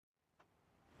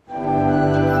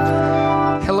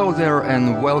there,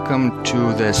 and welcome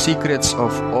to the Secrets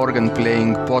of Organ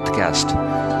Playing podcast.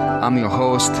 I'm your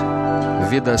host,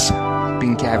 Vidas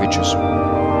Pinkevičius.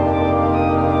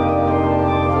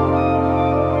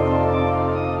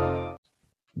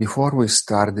 Before we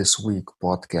start this week's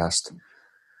podcast,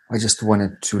 I just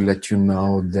wanted to let you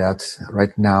know that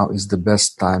right now is the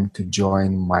best time to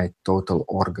join my Total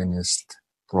Organist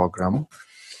program,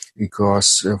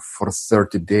 because for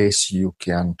 30 days you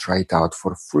can try it out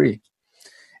for free.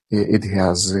 It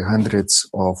has hundreds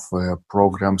of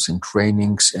programs and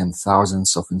trainings and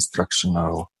thousands of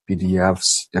instructional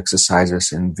PDFs,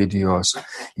 exercises and videos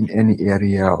in any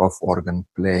area of organ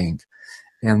playing.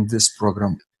 And this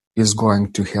program is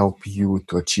going to help you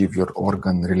to achieve your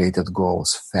organ-related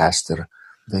goals faster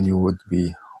than you would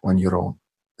be on your own.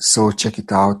 So check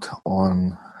it out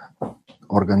on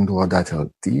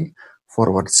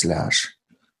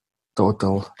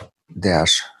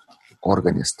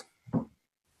organduo.lt/total-organist.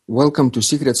 Welcome to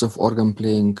Secrets of Organ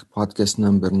Playing podcast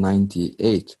number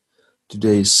 98.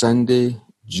 Today is Sunday,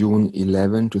 June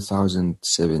 11,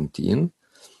 2017.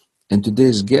 And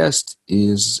today's guest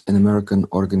is an American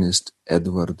organist,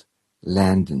 Edward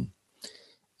Landon.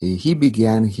 He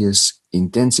began his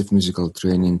intensive musical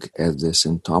training at the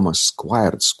St. Thomas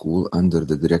Choir School under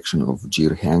the direction of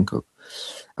J.R. Hancock.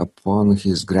 Upon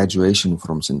his graduation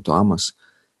from St. Thomas,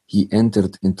 he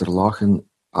entered Interlochen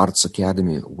Arts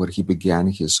Academy, where he began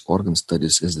his organ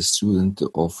studies as the student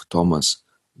of Thomas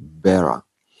Barra.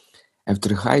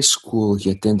 After high school,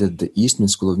 he attended the Eastman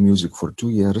School of Music for 2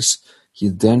 years. He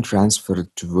then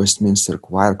transferred to Westminster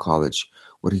Choir College,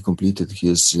 where he completed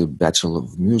his Bachelor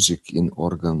of Music in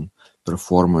Organ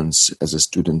Performance as a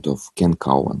student of Ken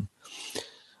Cowan.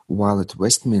 While at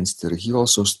Westminster, he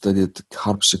also studied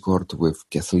harpsichord with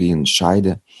Kathleen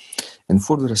Scheide, and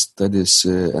further studies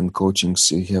and coachings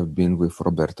have been with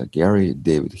Roberta Gary,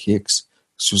 David Hicks,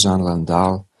 Suzanne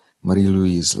Landau,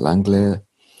 Marie-Louise Langlais,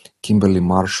 Kimberly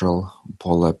Marshall,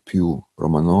 Paula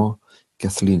Pugh-Romano,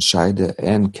 Kathleen Scheide,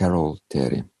 and Carol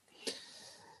Terry.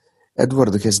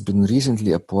 Edward has been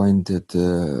recently appointed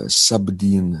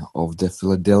sub-dean of the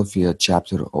Philadelphia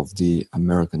chapter of the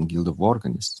American Guild of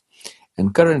Organists,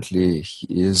 and currently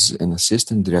he is an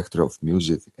assistant director of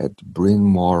music at Bryn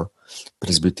Mawr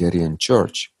Presbyterian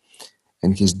Church.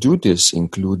 And his duties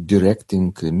include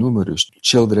directing numerous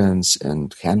children's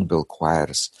and handbell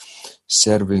choirs,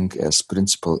 serving as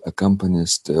principal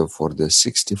accompanist for the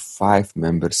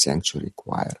 65-member Sanctuary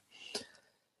Choir.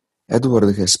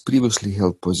 Edward has previously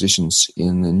held positions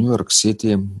in New York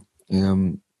City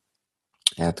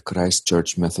at Christ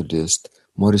Church Methodist,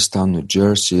 Morristown, New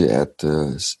Jersey at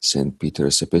St.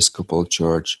 Peter's Episcopal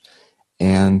Church,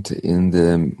 and in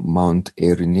the Mount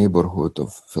Airy neighborhood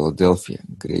of Philadelphia,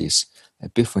 Grace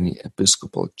Epiphany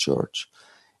Episcopal Church,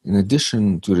 in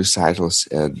addition to recitals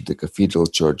at the Cathedral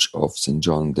Church of St.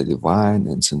 John the Divine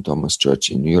and St. Thomas Church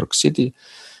in New York City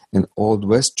and Old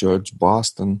West Church,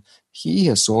 Boston. He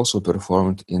has also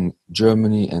performed in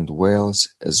Germany and Wales,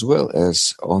 as well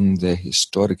as on the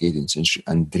historic 18th century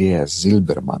Andreas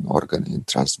Zilberman organ in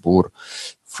Strasbourg,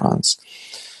 France.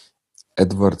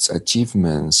 Edward's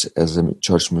achievements as a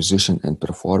church musician and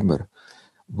performer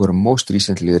were most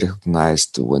recently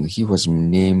recognized when he was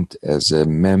named as a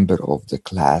member of the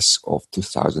class of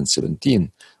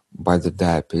 2017 by the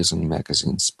Diapason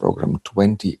magazine's program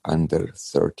 20 Under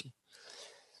 30,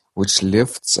 which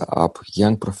lifts up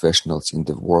young professionals in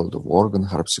the world of organ,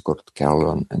 harpsichord,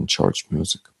 carillon, and church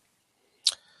music.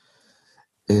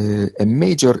 A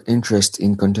major interest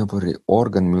in contemporary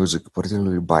organ music,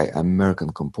 particularly by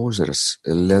American composers,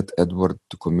 led Edward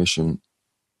to commission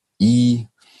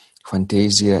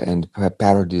Fantasia and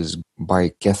parodies by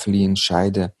Kathleen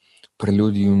Scheide,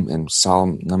 Preludium and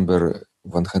Psalm number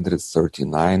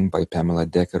 139 by Pamela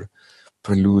Decker,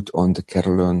 Prelude on the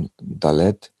Carillon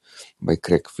Dalet by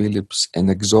Craig Phillips, and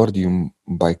Exordium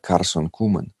by Carson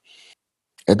Kuhlman.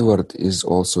 Edward is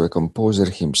also a composer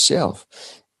himself,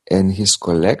 and his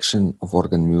collection of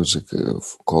organ music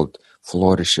called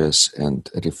Flourishes and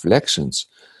Reflections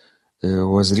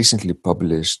was recently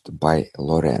published by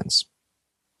Lawrence.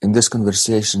 In this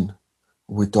conversation,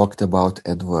 we talked about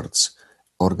Edward's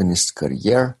organist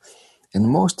career, and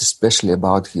most especially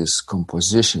about his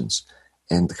compositions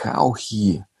and how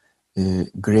he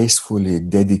gracefully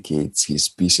dedicates his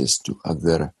pieces to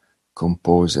other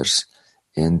composers,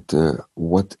 and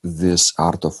what this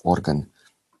art of organ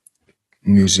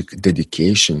music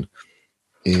dedication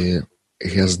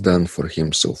has done for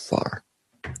him so far.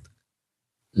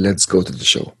 Let's go to the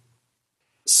show.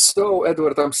 So,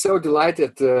 Edward, I'm so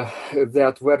delighted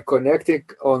that we're connecting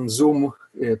on Zoom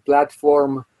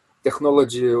platform.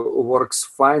 Technology works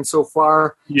fine so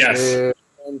far. Yes.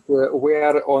 and we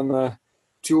are on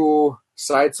two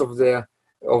sides of the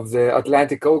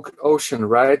Atlantic Ocean,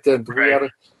 right? And we are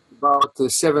about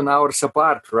 7 hours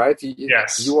apart, right?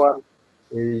 Yes.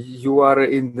 You are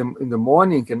in the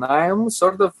morning, and I am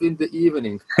sort of in the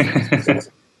evening.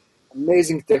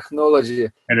 Amazing technology.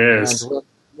 It is. And we're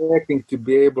connecting to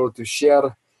be able to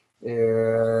share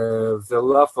the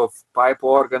love of pipe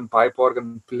organ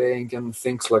playing, and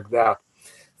things like that.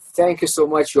 Thank you so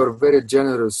much. You're very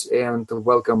generous, and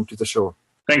welcome to the show.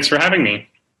 Thanks for having me.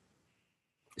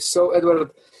 So,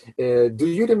 Edward, do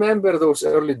you remember those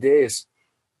early days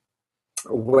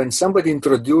when somebody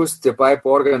introduced the pipe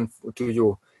organ to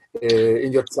you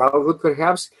in your childhood,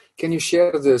 perhaps? Can you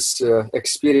share this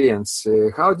experience?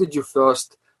 How did you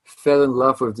first fell in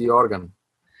love with the organ?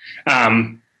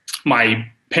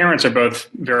 My parents are both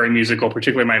very musical,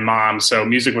 particularly my mom. So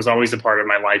music was always a part of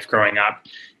my life growing up.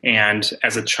 And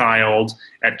as a child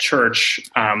at church,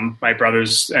 my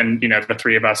brothers and, the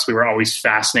three of us, we were always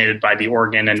fascinated by the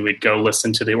organ, and we'd go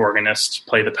listen to the organist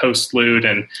play the postlude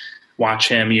and watch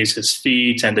him use his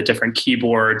feet and the different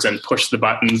keyboards and push the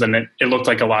buttons. And it looked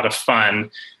like a lot of fun.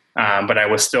 But I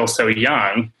was still so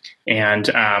young. And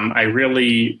I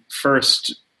really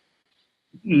first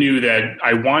knew that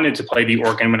I wanted to play the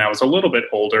organ when I was a little bit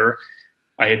older.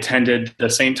 I attended the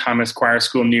St. Thomas Choir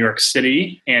School in New York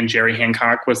City, and Jerry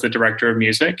Hancock was the director of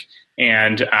music.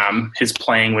 And his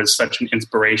playing was such an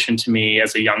inspiration to me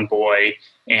as a young boy.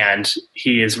 And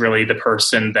he is really the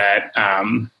person that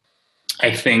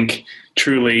I think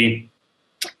truly,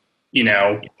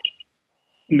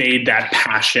 made that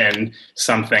passion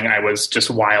something I was just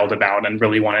wild about and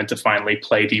really wanted to finally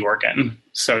play the organ.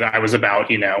 So I was about,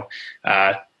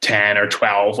 10 or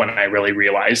 12 when I really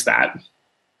realized that.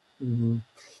 Mm-hmm.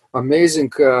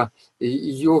 Amazing.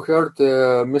 You heard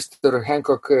Mr.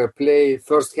 Hancock play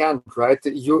firsthand, right?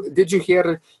 Did you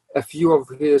hear a few of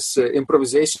his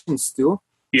improvisations too?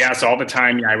 Yes, all the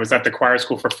time. Yeah, I was at the choir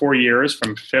school for 4 years,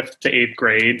 from 5th to 8th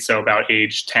grade, so about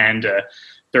age 10 to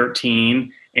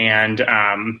 13. And,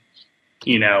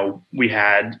 we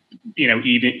had,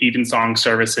 even song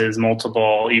services,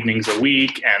 multiple evenings a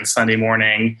week, and Sunday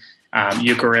morning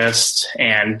Eucharist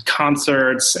and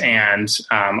concerts and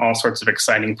all sorts of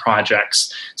exciting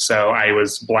projects. So I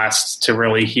was blessed to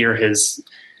really hear his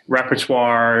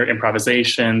repertoire,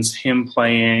 improvisations, him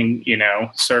playing,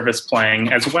 service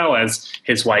playing, as well as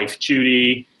his wife,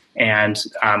 Judy, and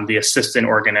the assistant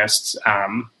organist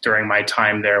during my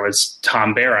time there was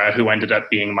Tom Barra, who ended up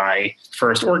being my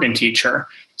first organ teacher.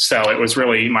 So it was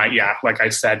really like I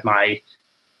said, my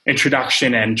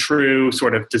introduction and true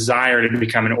sort of desire to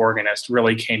become an organist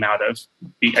really came out of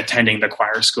attending the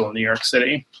choir school in New York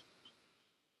City.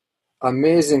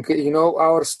 Amazing.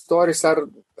 Our stories are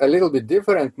a little bit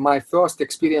different. My first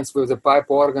experience with the pipe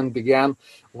organ began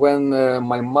when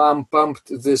my mom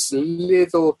pumped this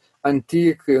little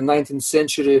antique 19th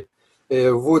century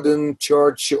wooden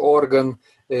church organ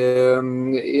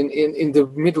in the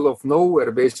middle of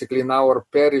nowhere, basically in our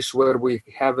parish, where we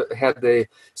had a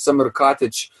summer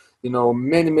cottage,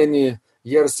 many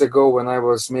years ago when I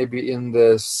was maybe in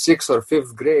the 6th or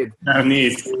 5th grade. Oh,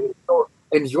 neat.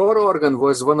 And your organ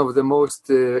was one of the most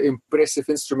impressive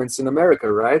instruments in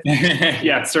America, right?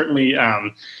 Yeah, certainly.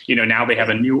 Now they have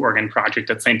a new organ project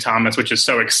at St. Thomas, which is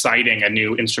so exciting, a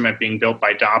new instrument being built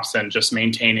by Dobson, just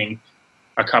maintaining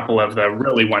a couple of the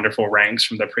really wonderful ranks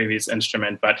from the previous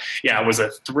instrument. But yeah, it was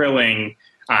a thrilling,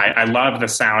 I love the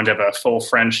sound of a full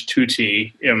French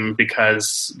tutti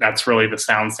because that's really the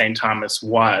sound St. Thomas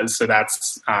was. So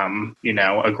that's,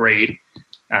 a great,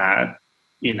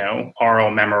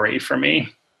 oral memory for me.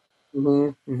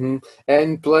 Mm-hmm, mm-hmm.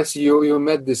 And plus you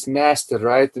met this master,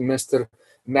 right?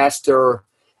 Master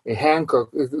Hancock,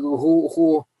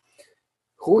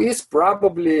 who is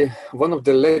probably one of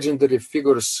the legendary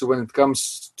figures when it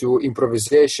comes to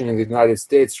improvisation in the United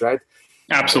States, right?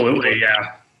 Absolutely,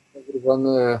 yeah.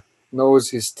 Everyone knows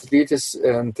his treatise,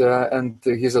 and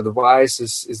his advice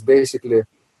is basically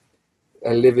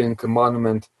a living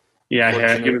monument.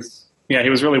 Yeah, he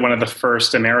was really one of the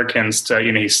first Americans to,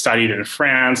 he studied in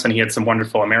France, and he had some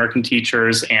wonderful American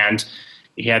teachers, and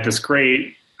he had this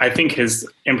great, I think his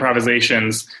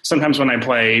improvisations, sometimes when I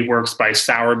play works by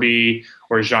Sowerby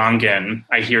or Jongen,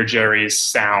 I hear Jerry's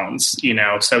sounds,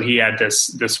 so he had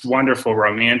this wonderful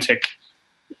romantic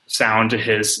sound to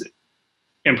his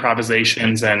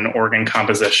improvisations and organ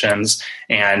compositions.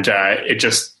 And it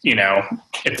just,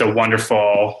 it's a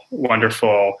wonderful,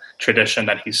 wonderful tradition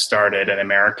that he started in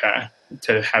America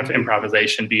to have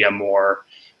improvisation be a more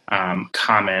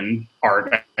common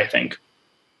art, I think.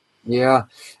 Yeah,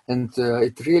 and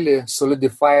it really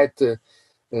solidified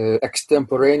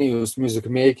extemporaneous music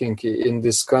making in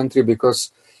this country,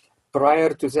 because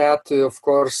prior to that, of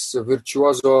course,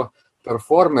 virtuoso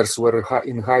performers were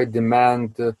in high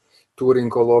demand,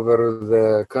 touring all over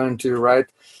the country, right?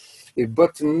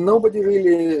 But nobody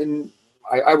really,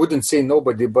 I wouldn't say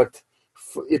nobody, but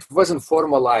it wasn't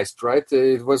formalized, right?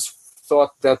 It was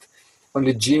thought that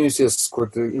only geniuses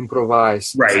could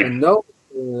improvise. Right. And no,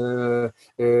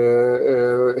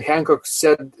 Hancock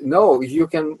said, no, you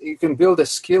can build a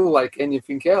skill like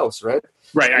anything else, right?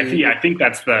 Right. I think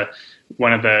that's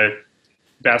one of the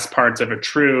best parts of a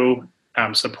true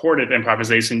supportive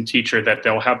improvisation teacher, that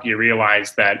they'll help you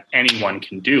realize that anyone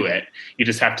can do it. You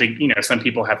just have to, some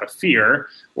people have a fear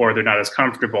or they're not as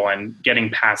comfortable, and getting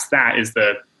past that is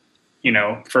the,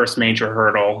 first major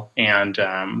hurdle. And,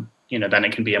 then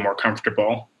it can be a more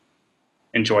comfortable,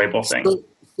 enjoyable thing.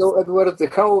 So Edward,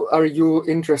 how are you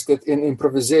interested in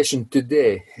improvisation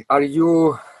today? Are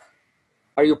you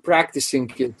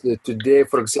practicing it today,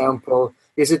 for example?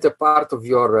 Is it a part of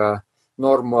your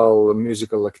normal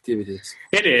musical activities?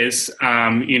 It is.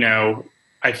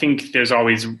 I think it's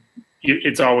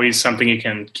always something you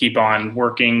can keep on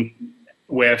working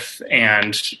with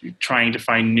and trying to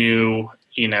find new,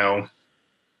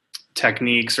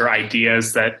 techniques or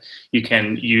ideas that you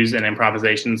can use in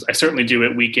improvisations. I certainly do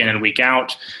it week in and week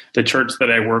out. The church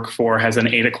that I work for has an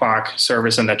 8:00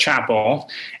 service in the chapel,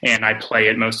 and I play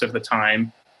it most of the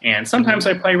time. And sometimes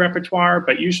I play repertoire,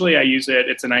 but usually I use it.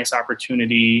 It's a nice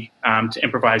opportunity to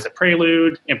improvise a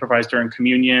prelude, improvise during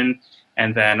communion,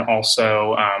 and then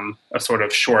also a sort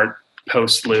of short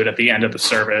postlude at the end of the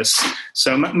service.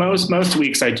 So most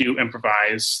weeks I do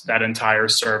improvise that entire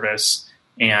service.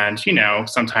 And,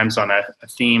 sometimes on a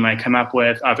theme I come up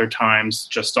with, other times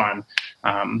just on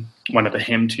one of the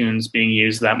hymn tunes being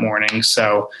used that morning.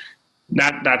 So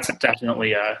that's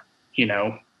definitely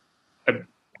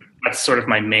that's sort of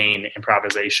my main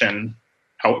improvisation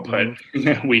output,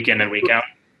 week in and week out.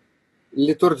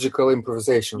 Liturgical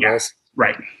improvisation, yes,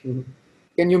 right? Mm-hmm.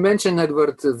 Can you mention,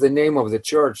 Edward, the name of the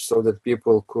church so that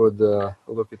people could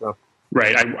look it up?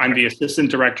 Right. I'm the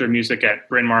assistant director of music at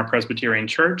Bryn Mawr Presbyterian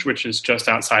Church, which is just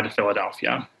outside of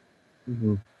Philadelphia.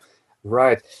 Mm-hmm.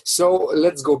 Right. So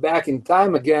let's go back in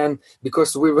time again,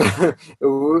 because we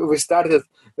started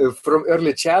from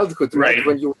early childhood, right?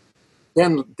 When you were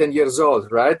 10 years old,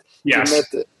 right? Yes. You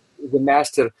met the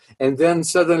master, and then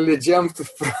suddenly jumped to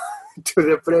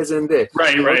the present day.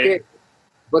 Right. Okay.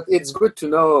 But it's good to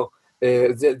know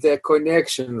the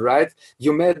connection, right?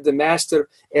 You met the master,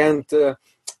 and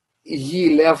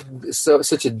he left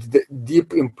such a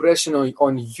deep impression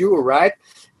on you, right?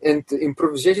 And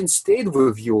improvisation stayed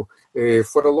with you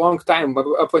for a long time, but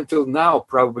up until now,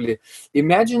 probably.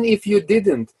 Imagine if you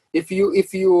didn't, if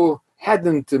you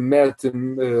hadn't met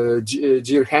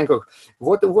J. Hancock,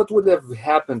 what would have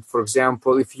happened, for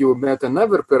example, if you met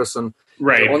another person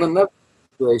on another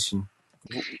situation?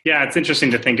 Yeah, it's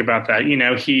interesting to think about that.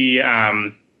 He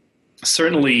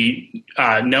certainly,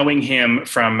 knowing him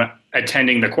from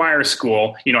attending the choir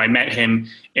school, I met him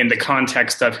in the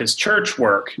context of his church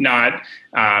work, not,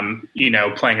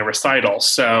 playing a recital.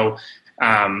 So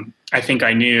I think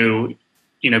I knew,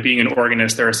 being an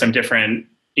organist, there are some different,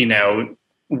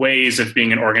 ways of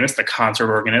being an organist: a concert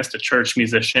organist, a church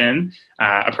musician,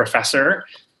 a professor,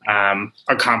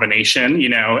 a combination.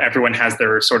 Everyone has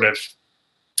their sort of,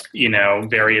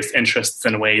 various interests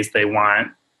and ways they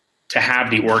want to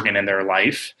have the organ in their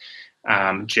life.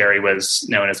 Jerry was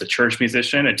known as a church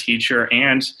musician, a teacher,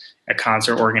 and a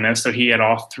concert organist. So he had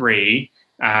all three.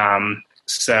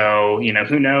 So,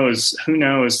 who knows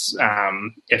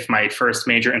if my first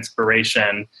major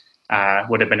inspiration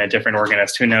would have been a different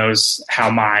organist. Who knows how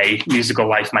my musical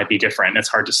life might be different. It's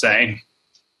hard to say.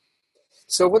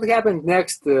 So what happened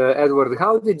next, Edward?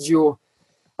 How did you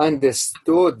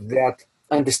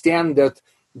understand that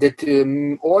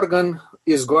organ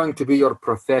is going to be your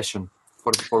profession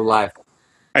for life?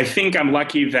 I think I'm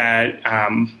lucky that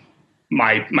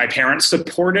my parents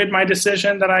supported my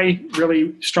decision that I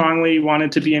really strongly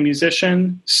wanted to be a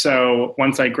musician. So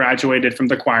once I graduated from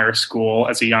the choir school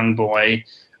as a young boy,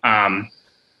 I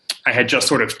had just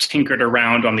sort of tinkered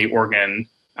around on the organ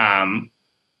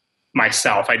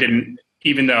myself. I didn't,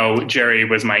 even though Jerry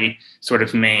was my sort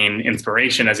of main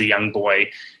inspiration as a young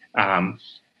boy,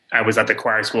 I was at the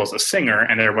choir school as a singer,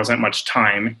 and there wasn't much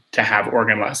time to have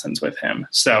organ lessons with him.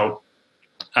 So,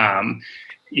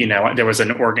 there was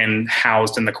an organ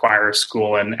housed in the choir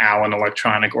school, an Allen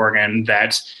electronic organ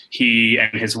that he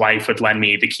and his wife would lend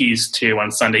me the keys to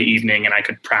on Sunday evening, and I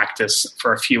could practice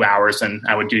for a few hours, and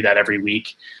I would do that every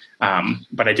week.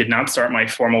 But I did not start my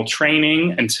formal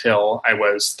training until I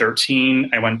was 13.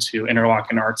 I went to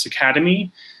Interlochen Arts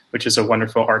Academy, which is a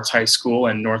wonderful arts high school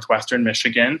in northwestern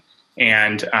Michigan.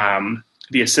 And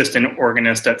the assistant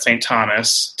organist at St.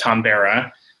 Thomas, Tom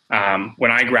Barra,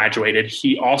 when I graduated,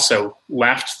 he also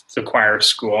left the choir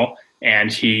school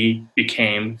and he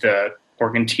became the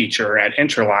organ teacher at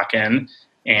Interlochen.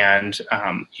 And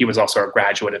he was also a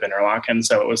graduate of Interlochen,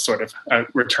 so it was sort of a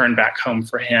return back home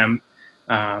for him.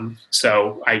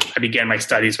 So I began my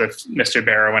studies with Mr.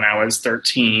 Barra when I was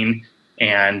 13,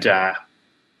 and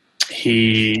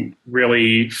he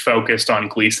really focused on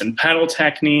Gleason pedal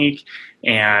technique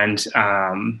and,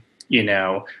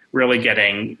 really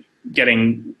getting,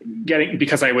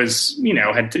 because I was,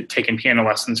 had taken piano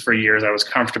lessons for years. I was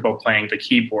comfortable playing the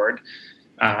keyboard,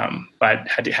 but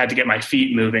had to get my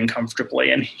feet moving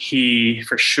comfortably. And he,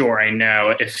 for sure, I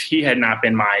know if he had not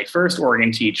been my first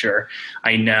organ teacher,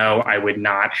 I know I would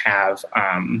not have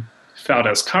felt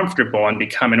as comfortable and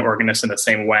become an organist in the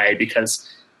same way, because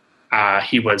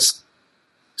he was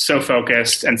so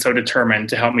focused and so determined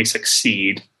to help me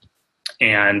succeed.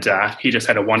 And he just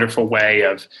had a wonderful way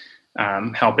of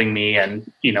helping me.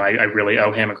 And, I really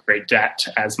owe him a great debt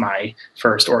as my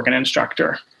first organ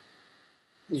instructor.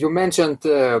 You mentioned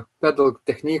pedal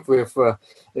technique with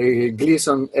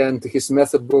Gleason and his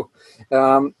method book.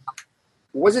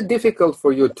 Was it difficult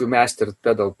for you to master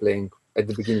pedal playing at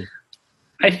the beginning?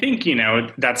 I think,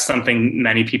 that's something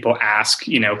many people ask,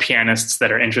 pianists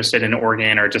that are interested in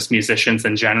organ or just musicians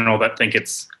in general that think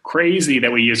it's crazy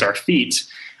that we use our feet.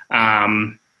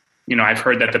 I've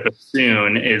heard that the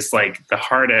bassoon is like the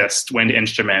hardest wind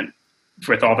instrument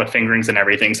with all the fingerings and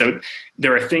everything. So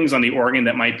there are things on the organ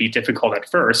that might be difficult at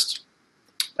first,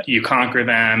 but you conquer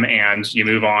them and you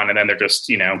move on, and then they're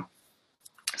just,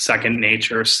 second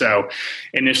nature. So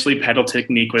initially pedal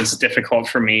technique was difficult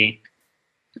for me.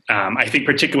 I think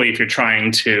particularly if you're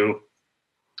trying to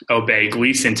obey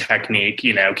Gleason technique,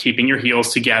 keeping your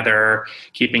heels together,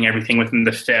 keeping everything within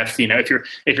the fifth, if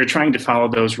you're trying to follow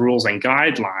those rules and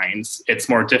guidelines, it's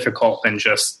more difficult than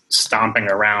just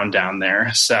stomping around down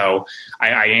there. So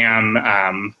I am,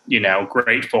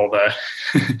 grateful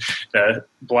the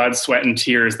blood, sweat, and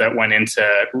tears that went into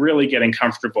really getting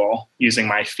comfortable using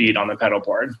my feet on the pedal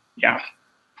board. Yeah.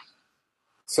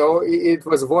 So it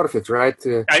was worth it, right?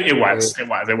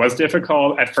 It was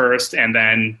difficult at first. And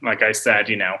then, like I said,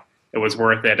 it was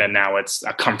worth it. And now it's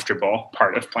a comfortable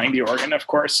part of playing the organ, of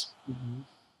course. Mm-hmm.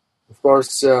 Of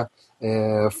course,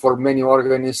 for many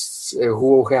organists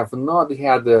who have not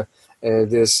had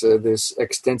this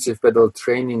extensive pedal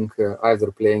training,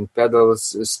 either playing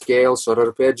pedals, scales, or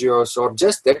arpeggios, or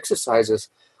just exercises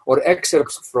or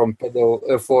excerpts from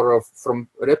from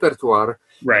repertoire,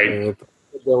 right?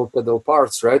 Pedal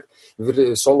parts, right?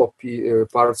 Solo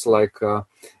parts like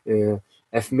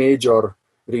F major.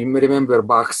 Remember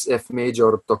Bach's F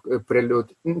major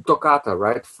prelude toccata,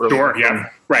 right? Sure, yeah,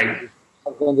 right.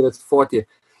 140.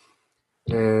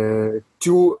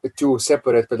 Two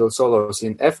separate pedal solos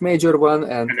in F major one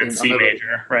and in C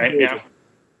major, right? Yeah.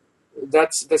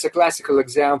 That's a classical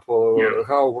example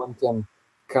how one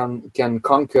can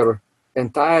conquer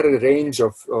entire range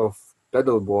of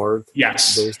pedal board.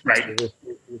 Yes, right.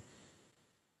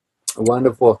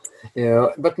 Wonderful.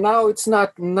 But now it's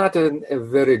not a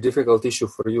very difficult issue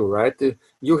for you, right?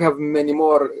 You have many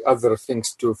more other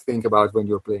things to think about when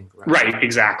you're playing, right? Right,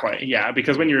 exactly. Yeah,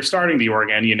 because when you're starting the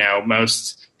organ,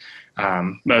 most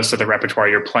of the repertoire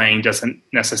you're playing doesn't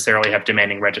necessarily have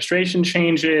demanding registration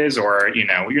changes, or,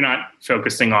 you're not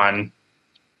focusing on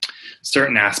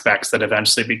certain aspects that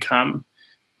eventually become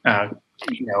a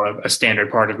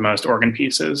standard part of most organ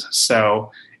pieces.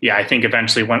 So, I think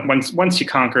eventually once you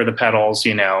conquer the pedals,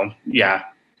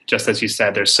 just as you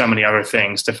said, there's so many other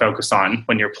things to focus on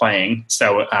when you're playing.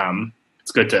 So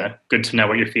it's good to know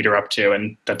what your feet are up to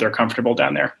and that they're comfortable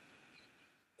down there.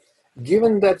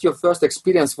 Given that your first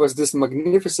experience was this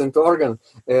magnificent organ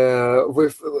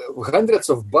with hundreds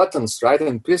of buttons, right,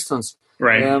 and pistons,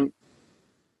 right?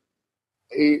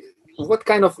 What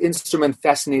kind of instrument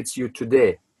fascinates you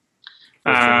today?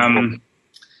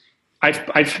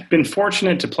 I've been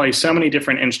fortunate to play so many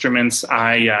different instruments.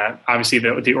 I obviously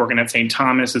the organ at St.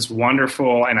 Thomas is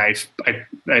wonderful, and I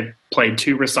played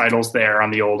 2 recitals there on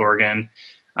the old organ.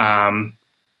 I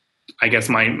guess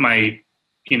my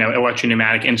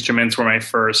electropneumatic instruments were my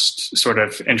first sort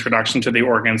of introduction to the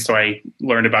organ. So I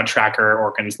learned about tracker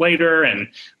organs later and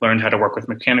learned how to work with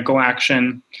mechanical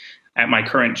action. At my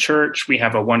current church, we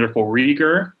have a wonderful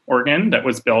Rieger organ that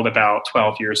was built about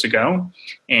 12 years ago.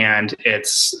 And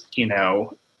it's,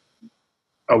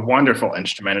 a wonderful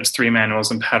instrument. It's 3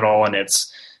 manuals and pedal, and it's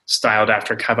styled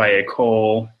after Cavaillé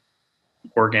Coll.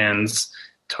 organs,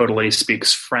 totally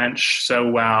speaks French so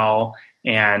well.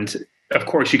 And of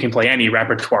course, you can play any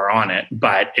repertoire on it,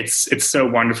 but it's so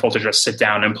wonderful to just sit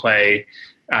down and play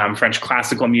French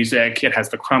classical music. It has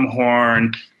the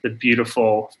crumhorn, the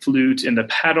beautiful flute in the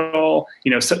pedal,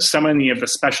 so many of the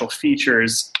special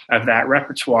features of that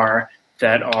repertoire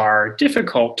that are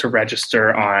difficult to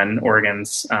register on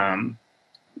organs,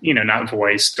 not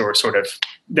voiced or sort of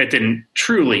that didn't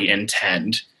truly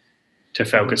intend to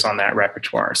focus on that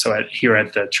repertoire. So here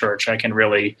at the church, I can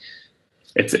really,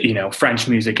 French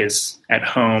music is at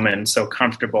home and so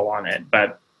comfortable on it,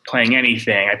 but playing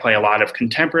anything, I play a lot of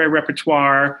contemporary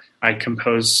repertoire. I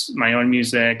compose my own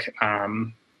music.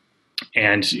 And,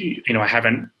 I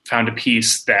haven't found a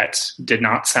piece that did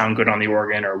not sound good on the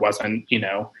organ or wasn't,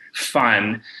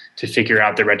 fun to figure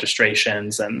out the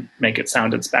registrations and make it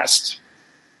sound its best.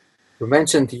 You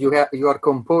mentioned you are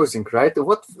composing, right?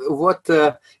 What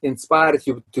inspired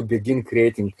you to begin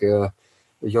creating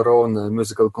your own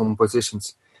musical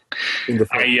compositions in the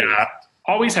first place?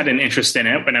 Always had an interest in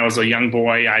it. When I was a young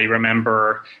boy, I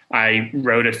remember I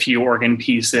wrote a few organ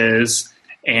pieces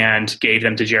and gave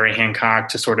them to Jerry Hancock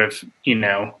to sort of,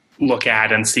 look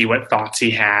at and see what thoughts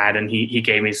he had. And he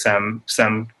gave me some,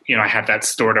 I have that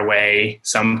stored away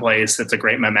someplace. It's a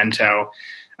great memento.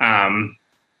 And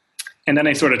then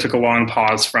I sort of took a long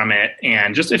pause from it.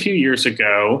 And just a few years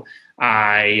ago,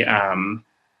 I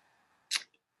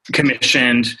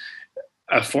commissioned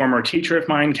a former teacher of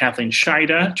mine, Kathleen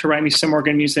Scheide, to write me some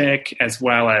organ music, as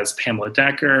well as Pamela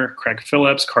Decker, Craig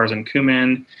Phillips, Karzen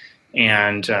Kumin,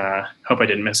 and hope I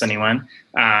didn't miss anyone.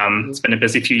 It's been a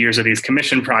busy few years of these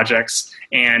commission projects,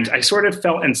 and I sort of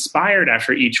felt inspired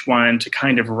after each one to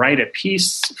kind of write a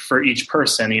piece for each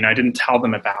person. I didn't tell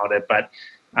them about it, but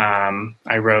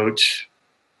I wrote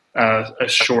a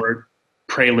short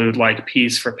prelude-like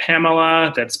piece for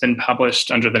Pamela that's been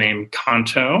published under the name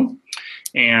Canto.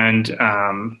 And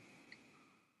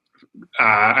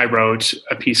I wrote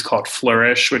a piece called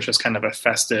Flourish, which is kind of a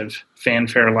festive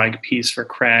fanfare-like piece for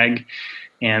Craig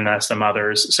and some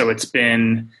others. So it's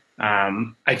been,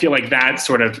 I feel like that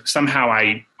sort of, somehow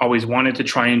I always wanted to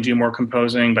try and do more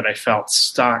composing, but I felt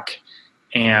stuck.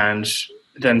 And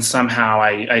then somehow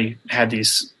I had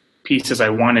these pieces I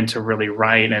wanted to really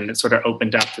write, and it sort of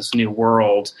opened up this new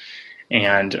world.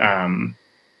 And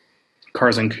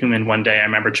Karzen Kumin, one day I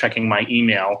remember checking my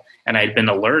email, and I'd been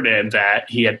alerted that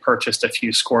he had purchased a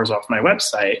few scores off my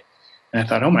website. And I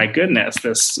thought, oh my goodness,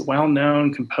 this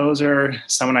well-known composer,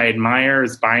 someone I admire,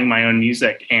 is buying my own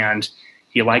music. And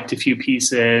he liked a few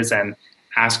pieces and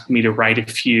asked me to write a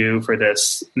few for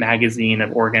this magazine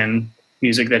of organ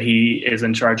music that he is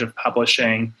in charge of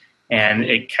publishing. And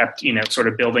it kept, sort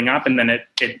of building up, and then it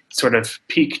sort of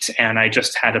peaked. And I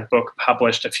just had a book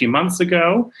published a few months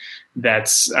ago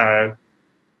that's a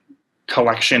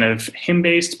collection of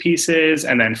hymn-based pieces,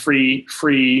 and then free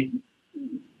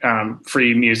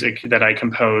music that I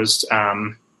composed.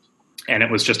 And it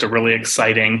was just a really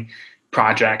exciting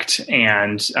project.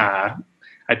 And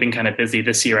I've been kind of busy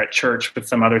this year at church with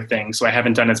some other things, so I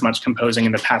haven't done as much composing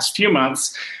in the past few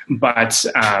months. But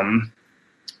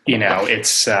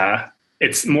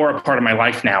it's more a part of my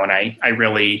life now, and I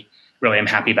really, really am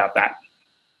happy about that.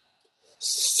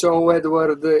 So,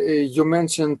 Edward, you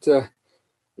mentioned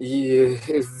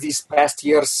these past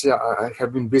years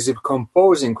have been busy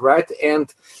composing, right?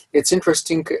 And it's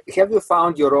interesting. Have you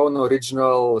found your own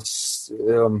original,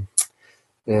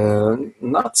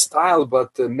 not style,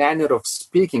 but manner of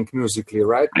speaking musically,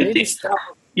 right? Maybe style.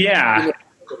 Yeah.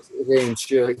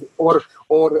 Range, or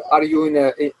are you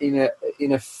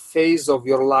in a phase of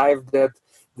your life that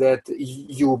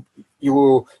you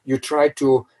try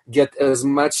to get as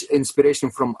much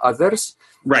inspiration from others,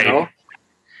 right?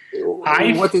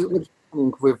 What is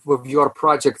with your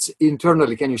projects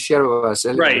internally? Can you share with us?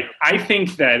 Right. I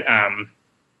think that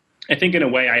I think in a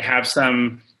way I have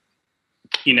some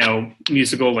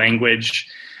musical language.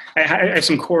 I have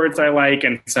some chords I like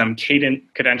and some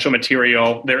cadential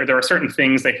material. There are certain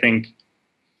things I think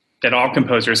that all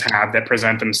composers have that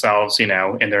present themselves, in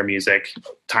their music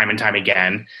time and time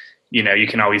again. You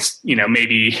can always,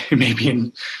 maybe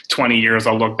in 20 years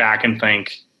I'll look back and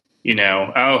think,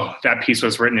 oh, that piece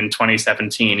was written in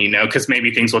 2017, because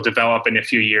maybe things will develop in a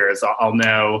few years. I'll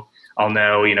know,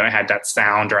 it had that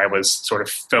sound, or I was sort of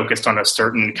focused on a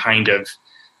certain kind of,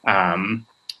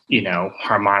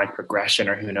 harmonic progression,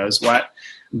 or who knows what.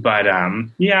 But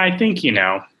I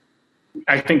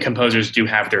think composers do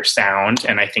have their sound,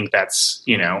 and I think that's,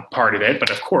 part of it.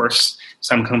 But of course,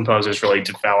 some composers really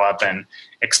develop and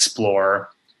explore,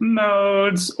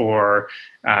 modes, or,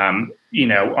 on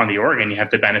the organ, you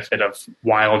have the benefit of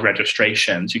wild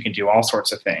registrations. You can do all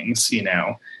sorts of things,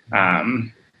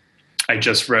 I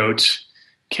just wrote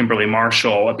Kimberly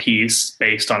Marshall a piece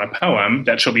based on a poem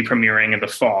that she'll be premiering in the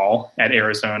fall in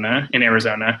Arizona.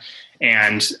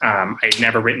 And I'd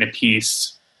never written a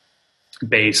piece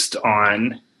based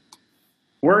on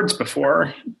words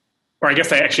before. Or I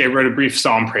guess I wrote a brief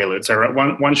psalm prelude. So I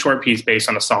wrote one short piece based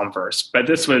on a psalm verse. But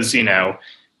this was, a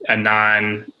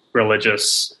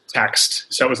non-religious text.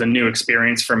 So it was a new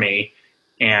experience for me.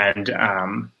 And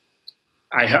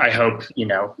I hope,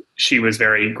 she was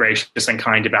very gracious and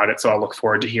kind about it. So I'll look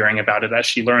forward to hearing about it as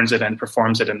she learns it and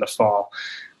performs it in the fall.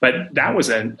 But that was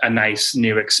a nice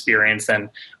new experience. And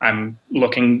I'm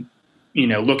looking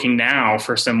now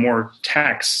for some more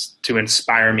texts to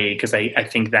inspire me, because I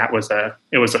think it was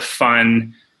a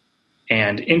fun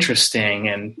and interesting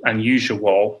and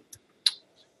unusual,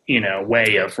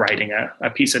 way of writing a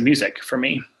piece of music for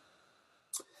me.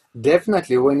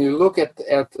 Definitely, when you look at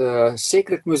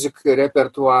sacred music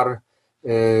repertoire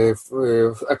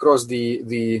across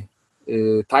the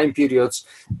time periods,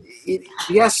 it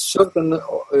has certain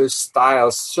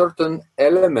styles, certain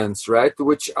elements, right,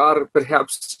 which are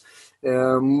perhaps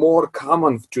more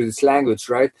common to this language,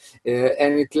 right,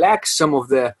 and it lacks some of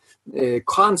the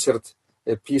concert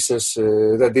pieces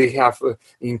that they have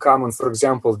in common. For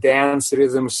example, dance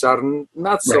rhythms are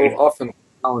not so often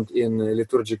found in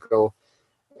liturgical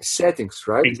settings,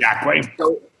 right? Exactly.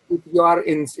 So if you are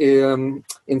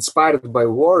inspired by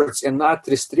words and not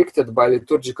restricted by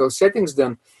liturgical settings,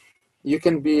 then you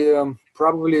can be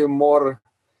probably more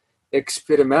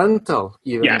experimental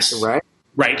even, yes. right?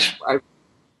 Right.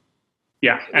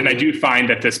 Yeah, and I do find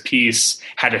that this piece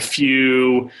had had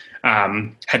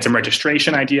some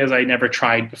registration ideas I never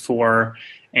tried before,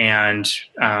 and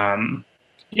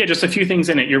just a few things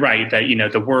in it. You're right that,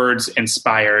 the words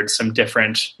inspired some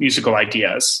different musical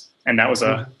ideas, and that was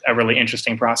a really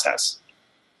interesting process.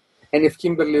 And if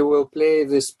Kimberly will play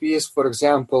this piece, for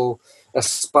example,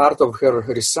 as part of her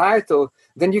recital,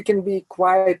 then you can be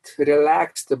quite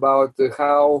relaxed about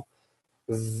how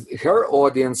her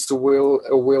audience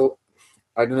will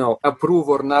I don't know, approve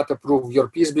or not approve your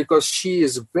piece, because she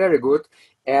is very good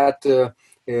at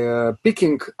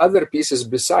picking other pieces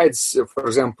besides, for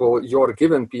example, your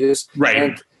given piece. Right.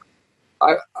 And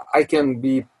I can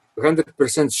be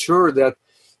 100% sure that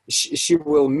she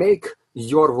will make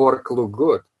your work look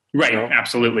good. Right,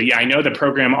 absolutely. Yeah, I know the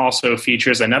program also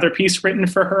features another piece written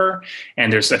for her,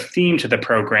 and there's a theme to the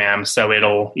program. So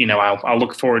it'll, I'll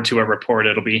look forward to a report.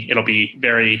 It'll be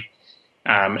very,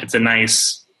 it's a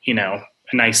nice, a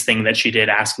nice thing that she did,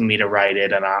 asking me to write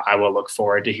it, and I will look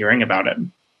forward to hearing about it.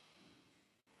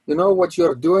 What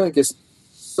you're doing is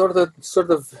sort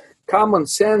of common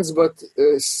sense, but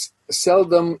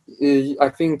seldom, I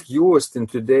think, used in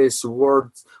today's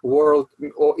world or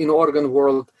in organ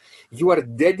world. You are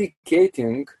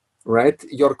dedicating, right,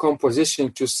 your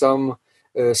composition to some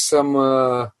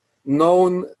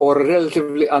known or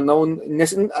relatively unknown,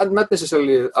 not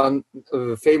necessarily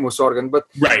famous organ, but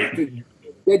right.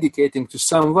 Dedicating to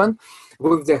someone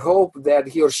with the hope that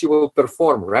he or she will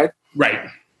perform, right? Right.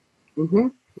 Mm-hmm.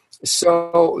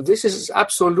 So this is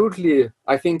absolutely,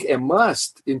 I think, a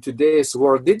must in today's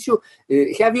world.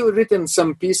 Have you written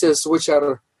some pieces which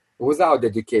are without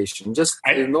dedication, just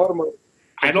normal?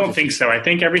 I don't think so. I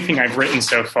think everything I've written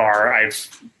so far,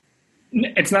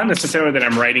 it's not necessarily that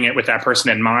I'm writing it with that person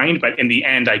in mind, but in the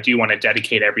end, I do want to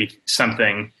dedicate I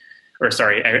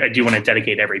do want to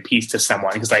dedicate every piece to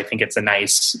someone, because I think it's a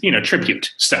nice,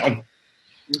 tribute. So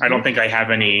I don't think I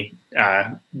have any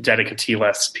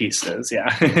dedicatyless pieces. Yeah.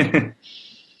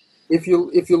 If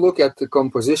you look at the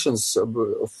compositions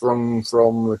from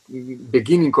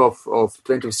beginning of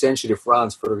 20th century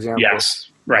France, for example.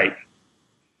 Yes. Right.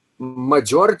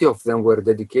 Majority of them were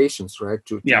dedications, right?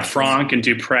 Franck and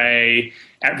Dupre.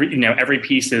 Every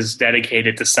piece is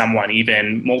dedicated to someone.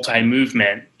 Even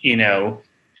multi-movement,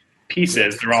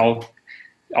 pieces. They're all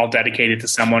dedicated to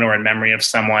someone or in memory of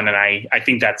someone, and I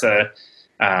think that's a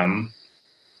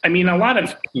lot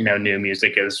of new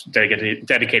music is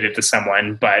dedicated to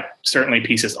someone, but certainly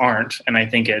pieces aren't, and I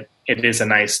think it is a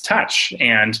nice touch,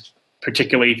 and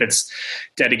particularly if it's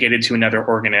dedicated to another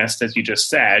organist, as you just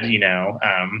said.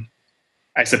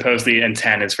 I suppose the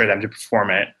intent is for them to perform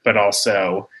it, but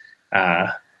also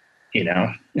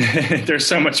there's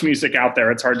so much music out there,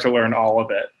 it's hard to learn all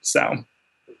of it. So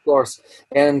of course,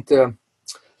 and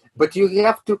but you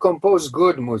have to compose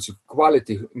good music,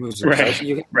 quality music, right?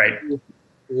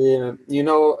 Right.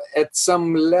 At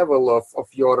some level of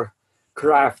your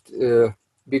craft,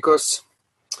 because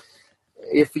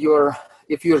if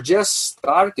if you're just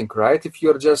starting, right? If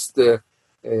you're just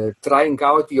trying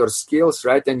out your skills,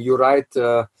 right? And you write,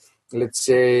 let's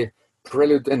say,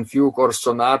 Prelude and Fugue or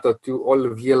Sonata to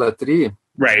Olivia 3,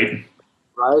 Right.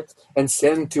 right? And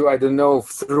send to, I don't know,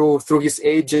 through his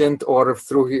agent or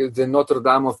through the Notre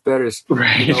Dame of Paris,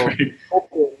 Right. you know, Right.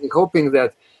 hoping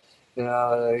that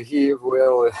he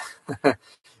will,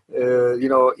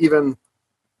 even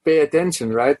pay attention,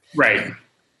 right? Right.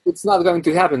 It's not going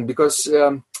to happen because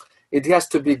it has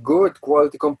to be good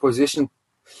quality composition.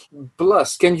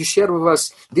 Plus, can you share with us,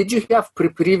 did you have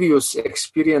previous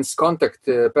experience,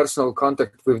 personal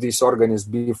contact with this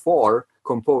organist before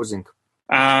composing?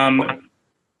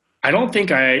 I don't think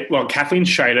Kathleen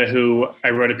Scheide, who I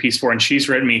wrote a piece for, and she's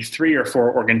written me 3 or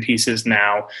 4 organ pieces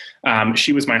now.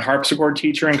 She was my harpsichord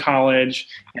teacher in college,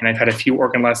 and I've had a few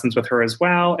organ lessons with her as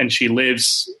well. And she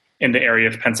lives in the area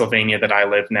of Pennsylvania that I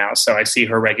live now. So I see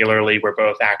her regularly. We're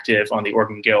both active on the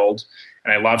Organ Guild,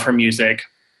 and I love her music.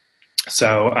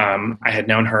 So I had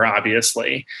known her,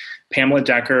 obviously. Pamela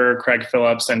Decker, Craig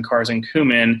Phillips, and Karzan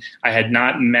Kumin, I had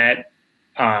not met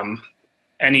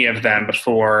any of them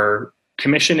before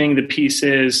commissioning the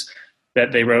pieces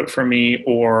that they wrote for me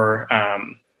or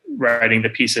writing the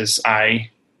pieces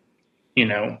I,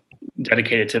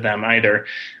 dedicated to them either.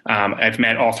 I've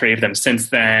met all 3 of them since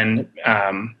then.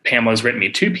 Pamela's written me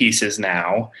 2 pieces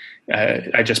now.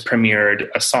 I just premiered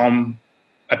a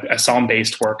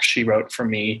psalm-based work she wrote for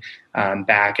me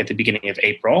back at the beginning of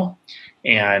April,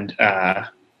 and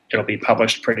it'll be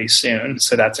published pretty soon.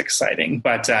 So that's exciting.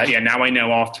 But now I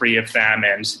know all 3 of them,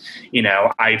 and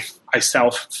I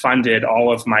self-funded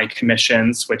all of my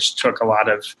commissions, which took a lot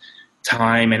of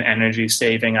time and energy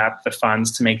saving up the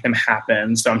funds to make them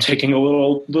happen. So I'm taking a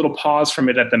little pause from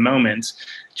it at the moment,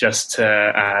 just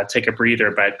to take a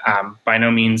breather. But by no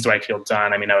means do I feel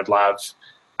done. I mean, I would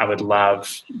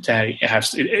love to have.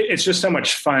 It's just so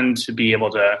much fun to be able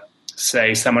to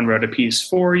say someone wrote a piece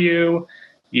for you.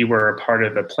 You were a part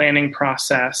of the planning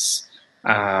process.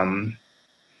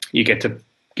 You get to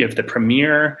give the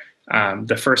premiere.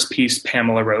 The first piece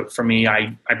Pamela wrote for me,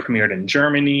 I premiered in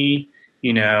Germany.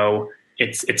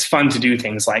 It's fun to do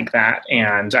things like that,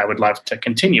 and I would love to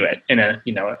continue it in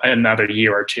another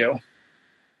year or 2.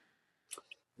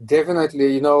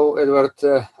 Definitely, Edward.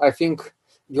 I think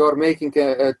you're making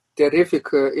a terrific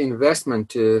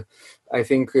investment. I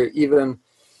think even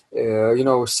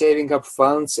saving up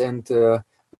funds and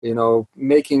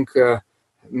making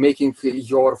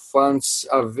your funds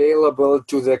available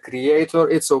to the creator.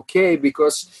 It's okay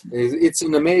because it's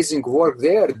an amazing work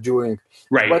they're doing.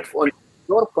 Right. But on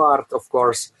your part, of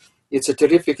course, it's a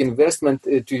terrific investment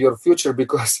to your future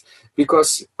because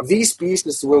these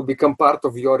pieces will become part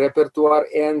of your repertoire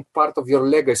and part of your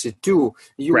legacy too.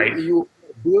 You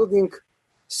building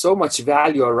so much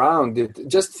value around it.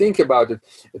 Just think about it.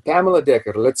 Pamela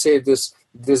Decker, let's say this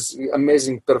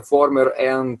amazing performer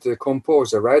and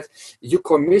composer, right? You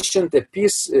commissioned a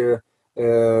piece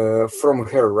from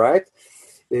her, right?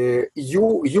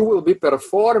 You will be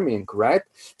performing, right?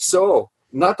 So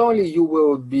not only you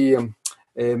will be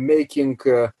making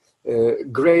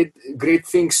great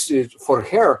things for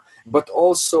her, but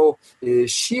also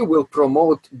she will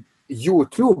promote you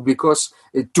too, because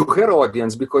to her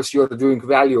audience, because you're doing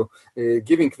value,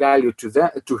 giving value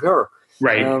to her.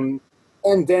 Right.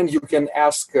 And then you can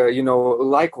ask,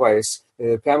 likewise,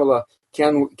 Pamela,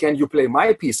 can you play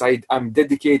my piece? I'm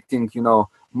dedicating,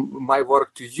 my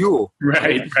work to you.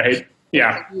 Right.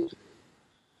 Yeah.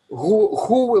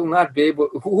 Who will not be able?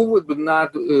 Who would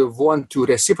not want to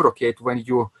reciprocate when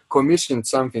you commission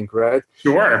something, right?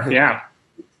 Sure. Yeah.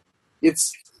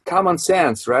 It's common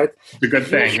sense, right? It's a good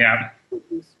thing. Yeah.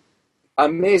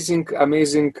 Amazing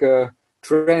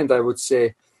trend, I would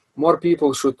say. More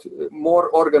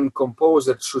organ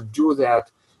composers should do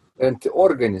that, and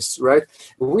organists, right?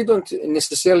 We don't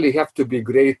necessarily have to be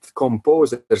great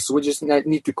composers. We just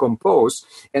need to compose,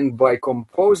 and by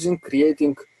composing,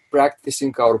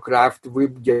 practicing our craft, we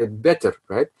get better,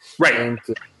 right? Right. And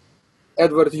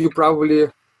Edward, you probably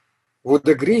would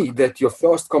agree that your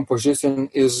first composition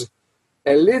is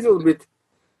a little bit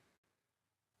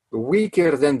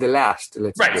weaker than the last,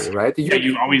 let's say, right?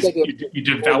 You always you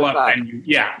develop and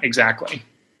exactly.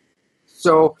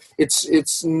 So it's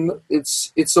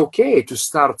okay to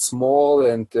start small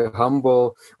and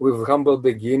humble, with humble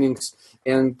beginnings,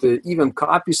 and even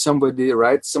copy somebody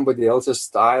else's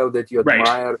style that you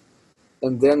admire,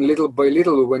 and then little by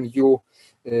little, when you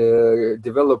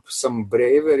develop some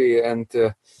bravery and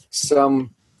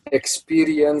some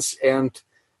experience and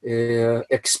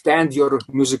expand your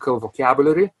musical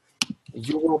vocabulary,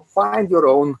 you will find your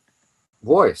own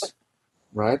voice,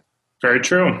 right? Very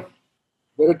true.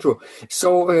 Very true.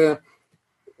 So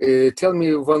tell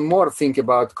me one more thing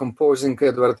about composing,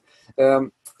 Edward.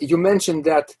 You mentioned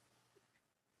that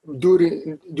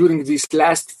during these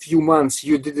last few months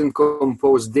you didn't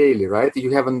compose daily, right?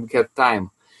 You haven't had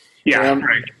time. Yeah,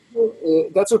 right.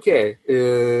 That's okay.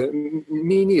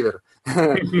 Me neither.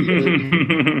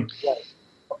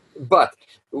 But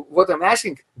what I'm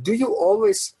asking, do you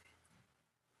always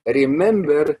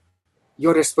remember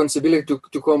your responsibility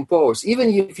to compose, even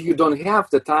if you don't have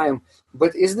the time?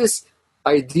 But is this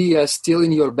idea still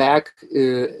in your back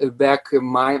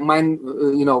mind,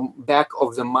 back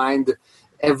of the mind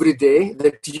every day,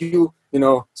 that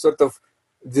sort of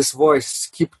this voice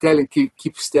keeps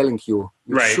telling you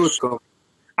Right. should compose?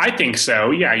 I think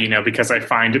so. Yeah, because I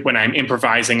find when I'm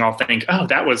improvising, I'll think, oh,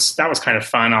 that was kind of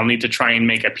fun. I'll need to try and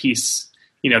make a piece.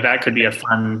 That could be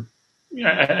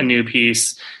a new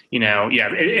piece.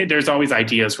 There's always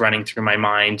ideas running through my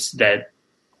mind that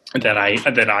I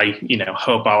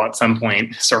hope I'll at some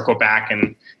point circle back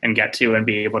and get to and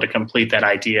be able to complete that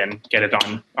idea and get it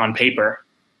on paper.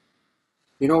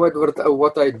 You know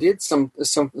what I did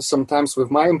sometimes with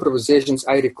my improvisations,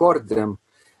 I record them.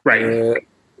 Right.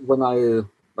 When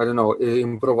I don't know,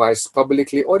 improvise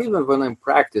publicly, or even when I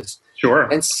practice. Sure.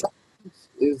 And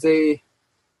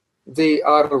they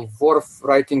are worth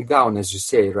writing down, as you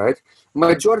say, right?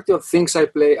 Majority of things I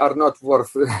play are not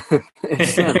worth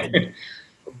a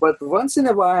but once in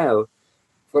a while,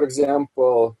 for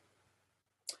example,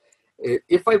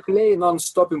 if I play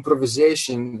non-stop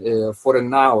improvisation for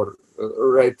an hour,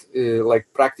 like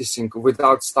practicing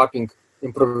without stopping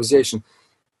improvisation,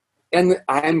 and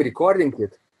I am recording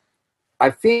it, I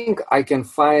think I can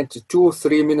find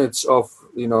 2-3 minutes of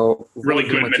really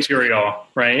good material,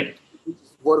 right?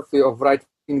 Worthy of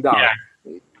writing down. Yeah.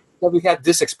 Have you had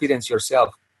this experience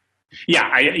yourself? Yeah,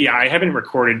 I haven't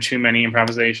recorded too many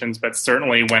improvisations, but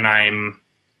certainly when I'm,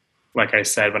 like I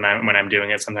said, when I'm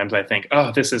doing it, sometimes I think,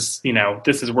 oh, this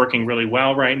is working really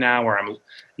well right now, or I'm,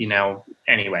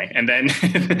 anyway, and then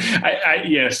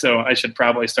so I should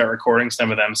probably start recording some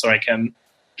of them so I can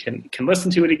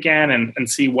listen to it again and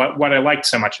see what I liked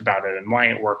so much about it and why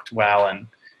it worked well, and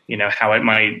how it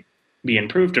might be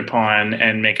improved upon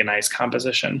and make a nice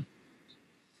composition.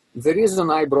 The reason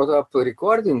I brought up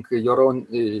recording your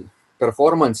own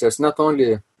performances, not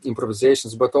only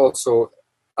improvisations but also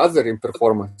other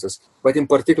performances, but in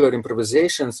particular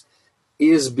improvisations,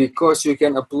 is because you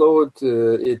can upload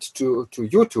it to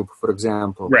YouTube, for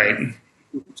example, right?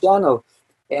 Channel.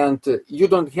 And you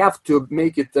don't have to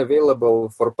make it available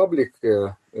for public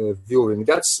viewing.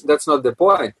 That's not the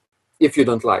point, if you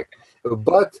don't like.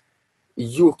 But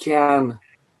you can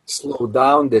slow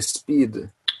down the speed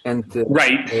and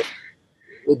right.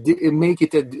 Make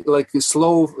it like a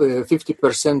slow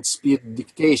 50% speed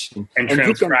dictation. And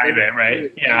transcribe it,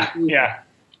 right? Yeah.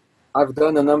 I've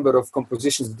done a number of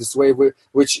compositions this way,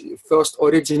 which first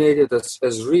originated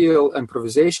as real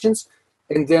improvisations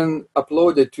and then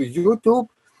uploaded to YouTube.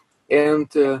 And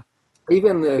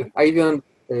I even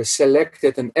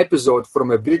selected an episode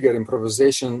from a bigger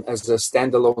improvisation as a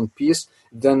standalone piece,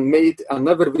 then made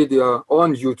another video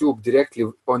on YouTube, directly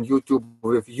on YouTube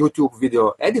with YouTube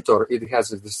Video Editor. It has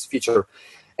this feature.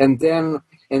 And then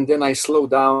I slow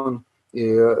down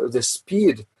the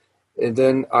speed. And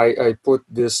then I put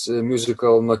this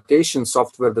musical notation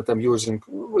software that I'm using,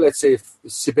 let's say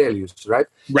Sibelius, right?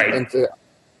 Right.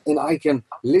 And I can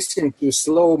listen to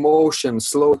slow motion,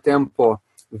 slow tempo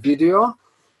video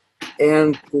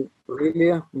and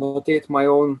really notate my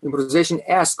own improvisation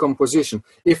as composition,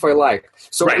 if I like.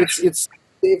 So right. It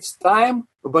saves time,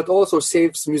 but also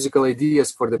saves musical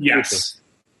ideas for the future.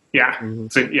 Yeah.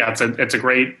 Mm-hmm.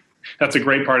 That's a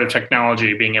great part of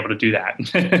technology, being able to do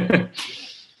that.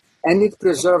 And it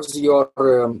preserves your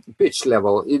pitch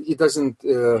level. It doesn't...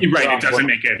 right, it doesn't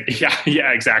make it...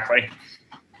 Yeah, exactly.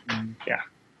 Yeah.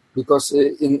 Because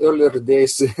in earlier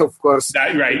days, of course...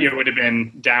 Right, it would have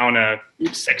been down a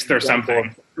sixth or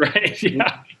something. Right,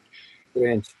 yeah.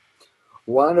 Strange.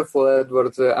 Wonderful,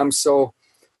 Edward. I'm so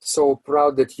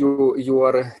proud that you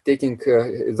are taking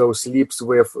those leaps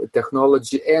with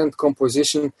technology and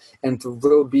composition, and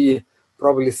will be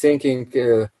probably thinking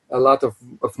a lot of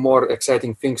more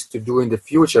exciting things to do in the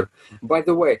future. By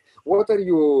the way, what are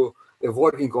you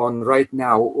working on right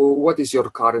now? What is your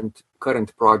current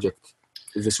project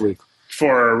this week?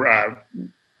 For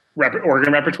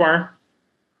organ repertoire?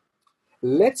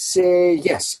 Let's say,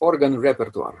 yes, organ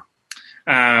repertoire.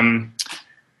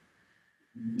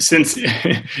 Since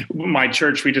my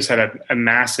church, we just had a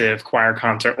massive choir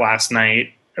concert last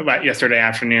night, yesterday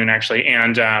afternoon, actually.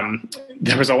 And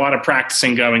there was a lot of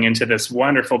practicing going into this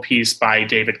wonderful piece by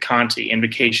David Conti,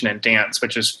 Invocation and Dance,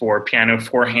 which is for piano,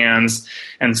 four hands,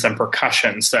 and some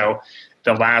percussion. So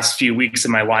the last few weeks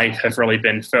of my life have really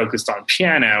been focused on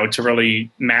piano to really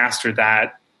master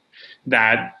that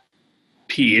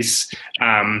piece.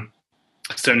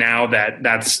 So now that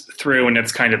that's through and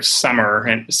it's kind of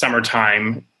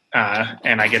summertime,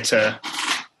 and I get to,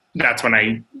 that's when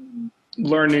I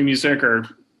learn new music or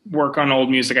work on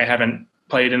old music I haven't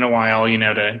played in a while,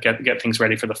 to get things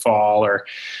ready for the fall or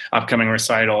upcoming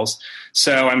recitals.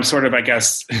 So I'm sort of, I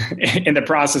guess, in the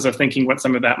process of thinking what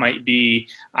some of that might be.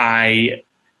 As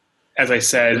I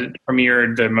said,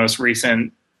 premiered the most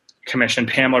recent commission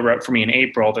Pamela wrote for me in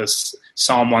April. This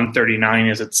Psalm 139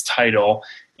 is its title,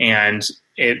 and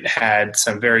it had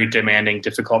some very demanding,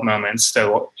 difficult moments.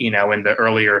 So, in the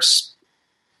earlier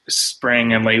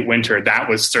spring and late winter, that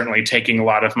was certainly taking a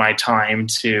lot of my time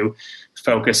to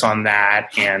focus on that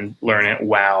and learn it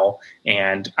well.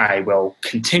 And I will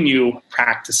continue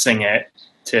practicing it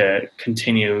to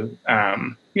continue,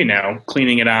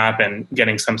 cleaning it up and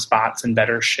getting some spots in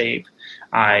better shape.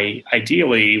 I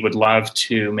ideally would love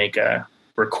to make a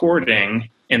recording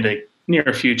in the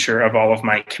near future of all of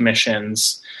my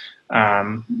commissions,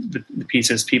 the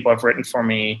pieces people have written for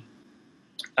me,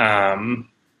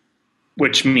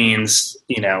 which means,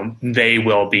 they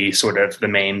will be sort of the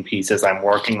main pieces I'm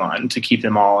working on to keep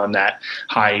them all in that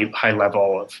high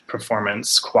level of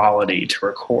performance quality to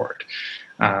record.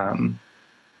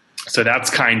 So that's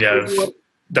kind of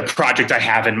the project I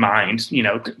have in mind,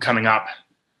 coming up.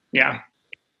 Yeah.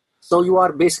 So you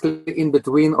are basically in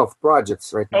between of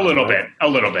projects right now. A little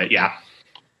bit. Yeah.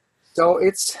 So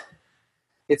it's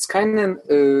kind of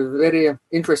a very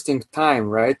interesting time,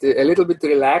 right? A little bit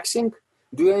relaxing.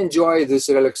 Do you enjoy this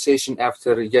relaxation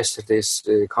after yesterday's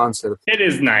concert? It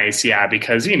is nice, yeah,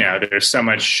 because, there's so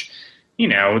much,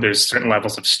 there's certain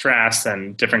levels of stress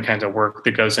and different kinds of work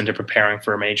that goes into preparing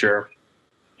for major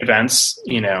events,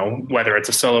 whether it's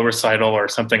a solo recital or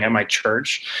something at my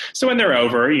church. So when they're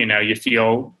over, you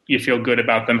feel good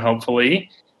about them, hopefully.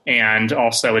 And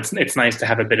also it's nice to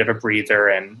have a bit of a breather.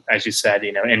 And as you said,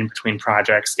 in between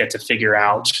projects, get to figure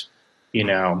out,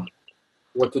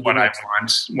 what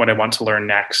I want to learn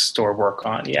next or work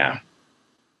on. Yeah.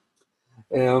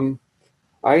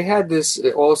 I had this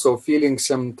also feeling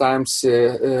sometimes,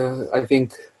 I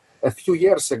think a few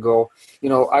years ago,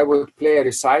 I would play a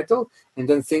recital and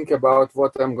then think about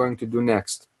what I'm going to do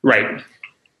next. Right.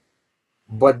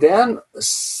 But then,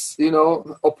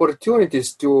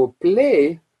 opportunities to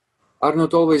play are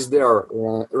not always there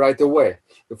right away.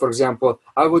 For example,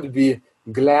 I would be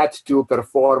glad to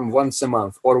perform once a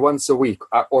month or once a week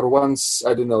or once,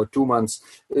 2 months,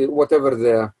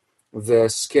 whatever the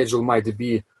schedule might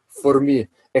be for me,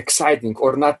 exciting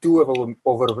or not too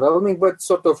overwhelming, but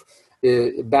sort of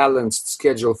a balanced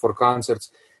schedule for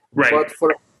concerts. Right. But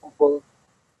for example,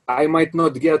 I might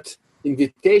not get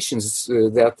invitations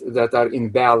that are in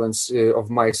balance of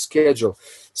my schedule.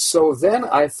 So then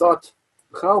I thought,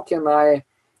 how can I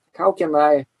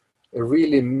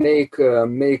really make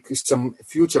some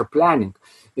future planning,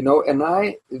 and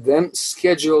I then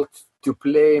scheduled to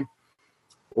play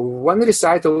one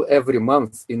recital every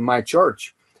month in my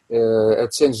church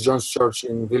at St. John's Church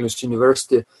in Vilnius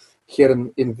University here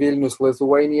in Vilnius,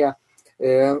 Lithuania.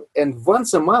 And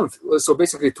once a month, so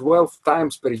basically 12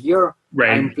 times per year,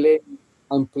 right.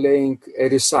 I'm playing a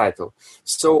recital.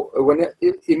 So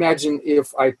imagine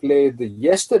if I played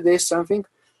yesterday something,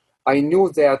 I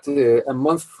knew that a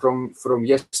month from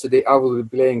yesterday I will be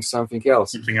playing something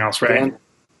else. Something else, right?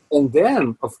 And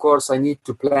then, of course, I need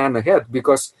to plan ahead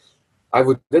because I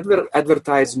would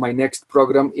advertise my next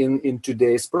program in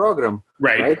today's program,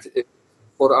 right?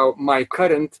 For my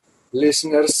current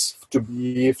listeners to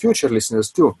be future listeners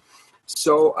too.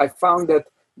 So I found that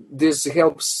this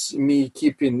helps me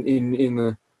keep in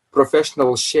a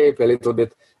professional shape a little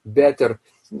bit better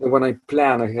when I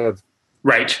plan ahead.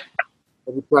 Right.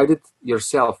 Have you tried it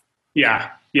yourself? Yeah.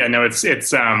 No, it's.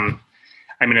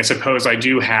 I suppose I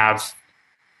do have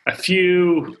a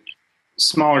few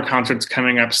smaller concerts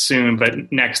coming up soon,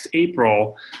 but next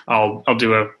April I'll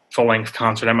do a full-length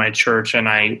concert at my church, and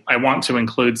I want to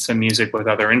include some music with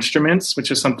other instruments,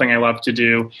 which is something I love to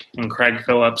do. And Craig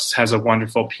Phillips has a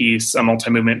wonderful piece, a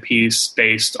multi-movement piece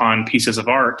based on pieces of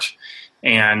art,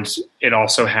 and it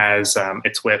also has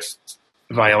it's with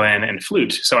violin and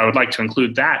flute. So I would like to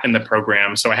include that in the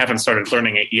program. So I haven't started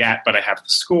learning it yet, but I have the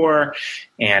score,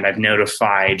 and I've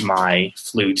notified my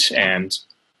flute and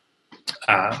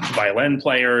violin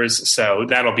players. So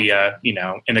that'll be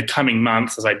in the coming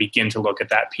months as I begin to look at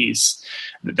that piece.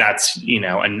 That's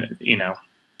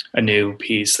a new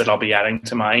piece that I'll be adding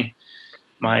to my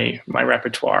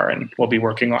repertoire and we'll be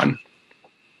working on.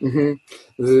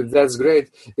 That's great.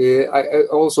 I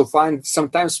also find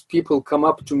sometimes people come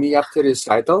up to me after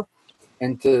recital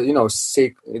and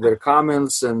say their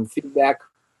comments and feedback,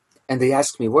 and they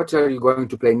ask me, "What are you going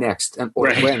to play next?" and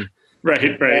or when? Right.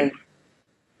 And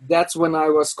that's when I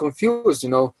was confused,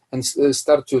 and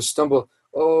start to stumble.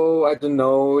 Oh, I don't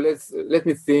know. Let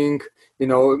me think.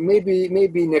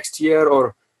 Maybe next year,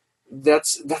 or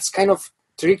that's kind of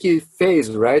tricky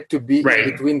phase, right? To be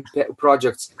between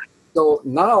projects. So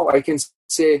now I can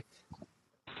say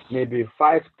maybe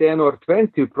 5, 10, or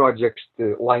 20 projects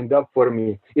lined up for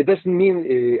me. It doesn't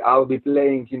mean I'll be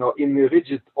playing, in a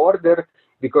rigid order,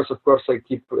 because of course I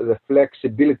keep the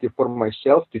flexibility for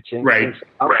myself to change things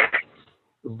up.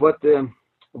 But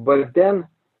then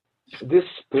this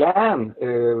plan,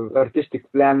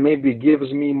 artistic plan, maybe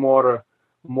gives me more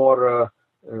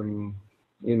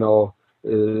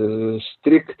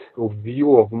strict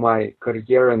view of my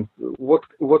career and what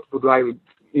would I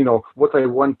what I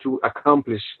want to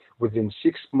accomplish within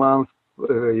 6 months,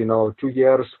 2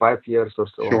 years, 5 years or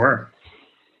so. Sure.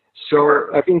 So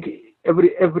I think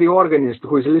every organist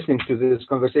who is listening to this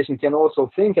conversation can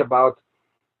also think about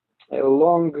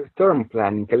long-term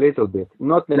planning a little bit,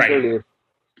 not necessarily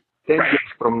 10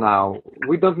 years from now.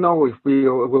 We don't know if we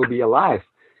will be alive.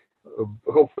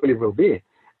 Hopefully we'll be.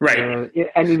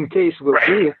 And in case we'll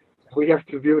be, we have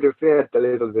to be prepared a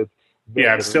little bit.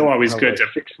 Yeah, it's still always good to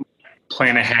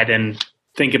plan ahead and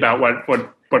think about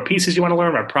what pieces you want to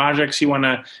learn, what projects you want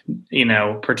to,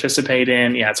 participate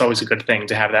in. Yeah, it's always a good thing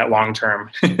to have that long-term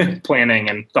planning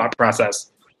and thought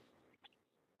process.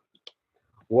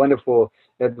 Wonderful,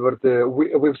 Edward.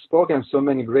 We've spoken so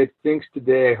many great things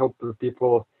today. I hope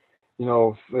people,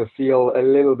 feel a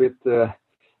little bit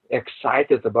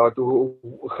excited about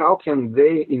how can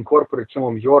they incorporate some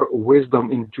of your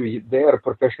wisdom into their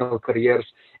professional careers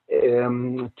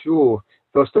to,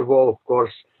 first of all, of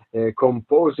course,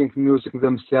 composing music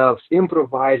themselves,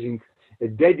 improvising,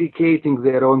 dedicating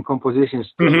their own compositions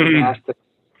to the master,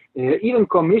 even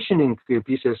commissioning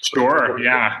pieces. Sure,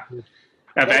 yeah.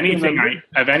 Of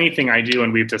anything I do,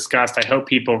 and we've discussed, I hope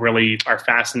people really are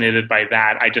fascinated by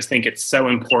that. I just think it's so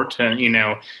important.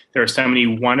 There are so many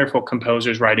wonderful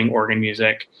composers writing organ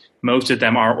music. Most of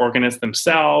them are organists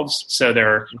themselves, so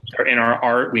they're in our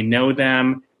art. We know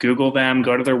them. Google them.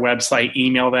 Go to their website.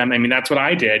 Email them. I mean, that's what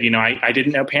I did. I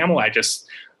didn't know Pamela.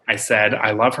 I said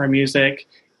I love her music,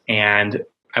 and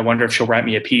I wonder if she'll write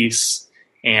me a piece.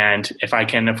 And if I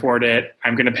can afford it,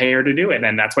 I'm going to pay her to do it.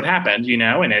 And that's what happened,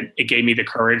 and it gave me the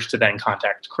courage to then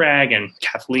contact Craig and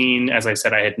Kathleen. As I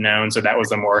said, I had known, so that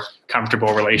was a more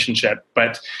comfortable relationship.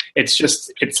 But we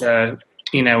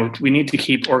need to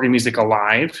keep organ music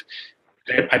alive.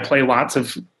 I play lots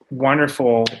of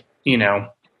wonderful,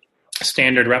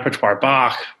 standard repertoire,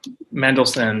 Bach,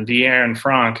 Mendelssohn, Vierne,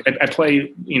 Franck. I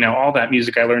play, all that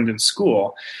music I learned in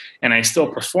school, and I still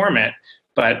perform it.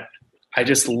 But I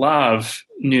just love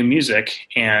new music,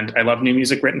 and I love new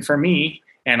music written for me.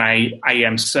 And I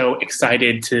am so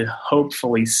excited to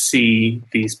hopefully see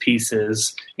these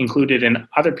pieces included in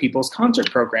other people's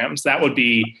concert programs. That would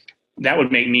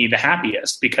make me the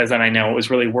happiest, because then I know it was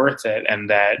really worth it, and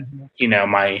that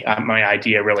my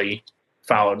idea really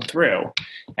followed through,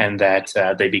 and that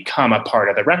they become a part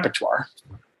of the repertoire.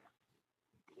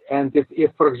 And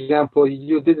if, for example,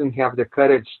 you didn't have the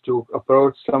courage to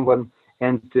approach someone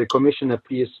and commission a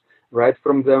piece right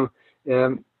from them,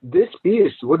 this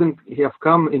piece wouldn't have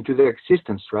come into the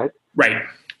existence, right? Right.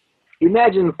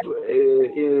 Imagine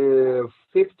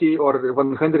 50 or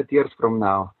 100 years from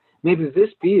now, maybe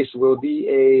this piece will be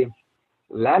a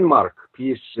landmark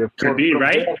piece. Could be,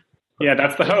 right? Yeah,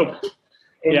 that's the hope.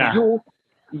 And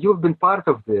you've been part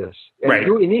of this, and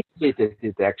you initiated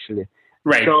it, actually.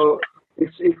 Right. So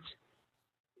it's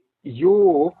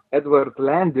you, Edward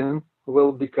Landon,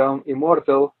 will become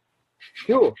immortal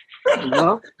too.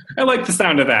 I like the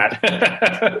sound of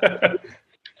that.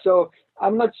 So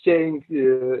I'm not saying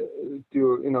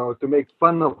to make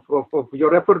fun of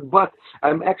your effort, but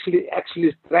I'm actually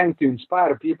trying to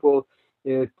inspire people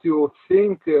to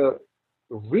think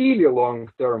really long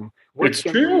term. It's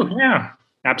true. Yeah,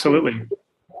 absolutely.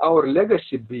 Our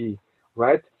legacy be,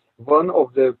 right? One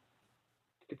of the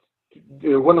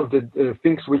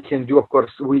things we can do, of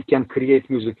course, we can create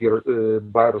music here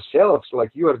by ourselves,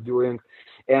 like you are doing,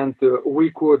 and we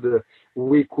could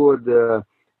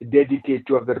dedicate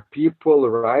to other people,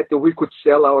 right? We could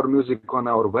sell our music on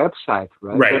our website,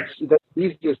 right? That's the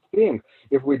easiest thing.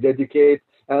 If we dedicate,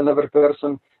 another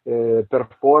person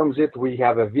performs it, we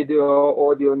have a video,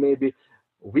 audio maybe.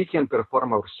 we can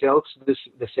perform ourselves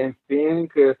the same thing,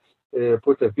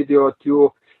 put a video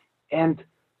too, and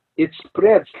it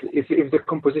spreads. If the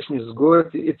composition is good,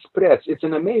 it spreads. It's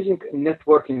an amazing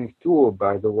networking tool,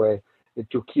 by the way,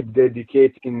 to keep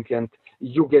dedicating, and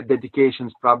you get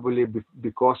dedications probably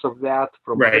because of that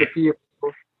from other people,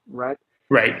 right?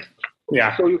 Right.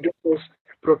 Yeah. So you get those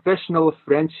professional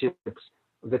friendships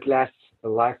that last a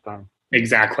lifetime.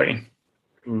 Exactly.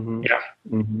 Mm-hmm. Yeah.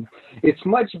 Mm-hmm. It's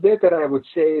much better, I would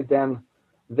say, than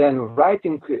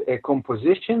writing a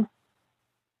composition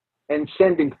and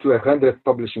sending to 100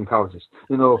 publishing houses.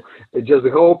 Just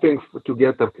hoping to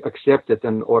get accepted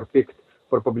or picked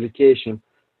for publication,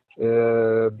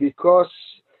 because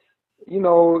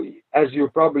as you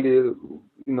probably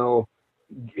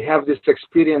have this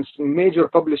experience, major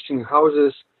publishing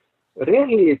houses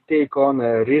rarely take on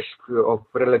a risk of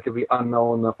relatively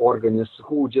unknown organists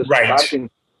who just starting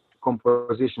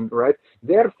composition, right?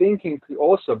 They're thinking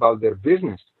also about their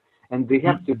business, and they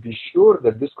have to be sure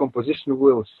that this composition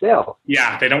will sell.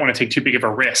 Yeah, they don't want to take too big of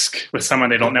a risk with someone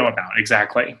they don't know about.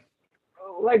 Exactly.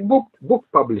 Like book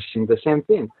publishing, the same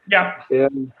thing. Yeah.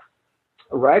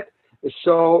 Right?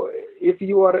 So if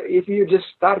you're just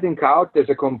starting out as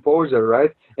a composer,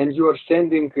 right, and you are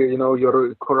sending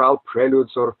your chorale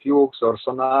preludes or fugues or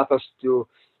sonatas to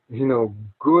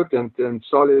good and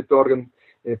solid organ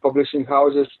publishing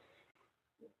houses,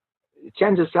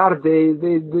 chances are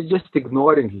they're just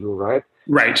ignoring you, right?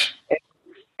 Right.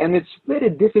 And it's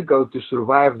very difficult to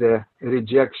survive the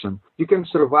rejection. You can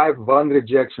survive one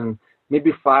rejection,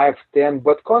 maybe 5, 10,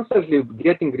 but constantly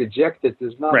getting rejected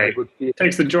is not a good feeling.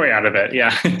 Takes the joy out of it,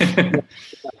 yeah.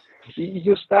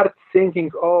 You start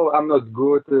thinking, oh, I'm not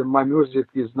good, my music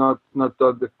is not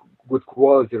of the good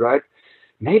quality, right?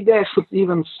 Maybe I should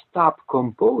even stop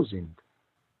composing.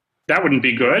 That wouldn't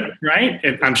be good, right?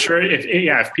 I'm sure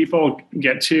if people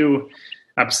get too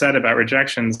upset about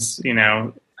rejections,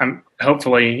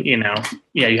 hopefully,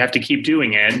 you have to keep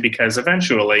doing it, because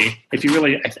eventually, if you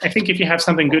really, I think if you have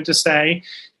something good to say,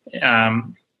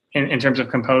 in terms of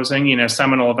composing,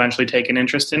 someone will eventually take an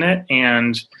interest in it,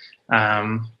 and,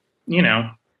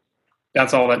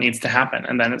 that's all that needs to happen.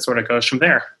 And then it sort of goes from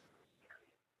there.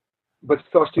 But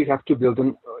first you have to build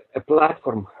a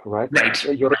platform, right? Right.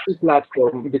 Your own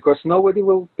platform, because nobody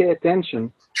will pay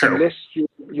attention unless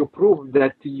you prove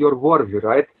that you're worthy,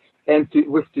 right? And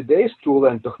with today's tool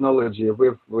and technology,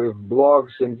 with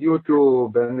blogs and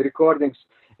YouTube and recordings,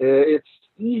 it's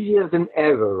easier than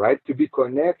ever, right? To be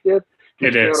connected,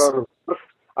 to share our work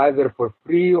either for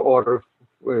free or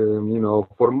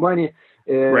for money,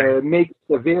 make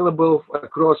it available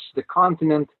across the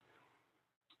continent.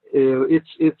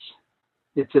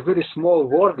 It's a very small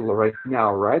world right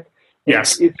now, right?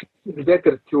 Yes. It's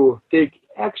better to take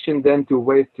action than to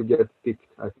wait to get picked,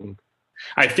 I think.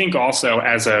 I think also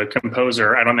as a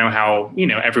composer, I don't know how,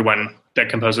 everyone that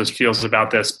composes feels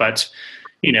about this, but,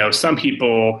 some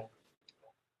people,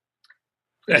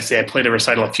 I played a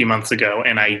recital a few months ago,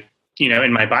 and I,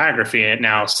 in my biography, it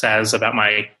now says about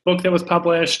my book that was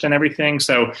published and everything.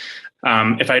 So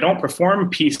if I don't perform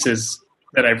pieces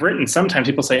that I've written, sometimes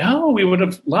people say, oh, we would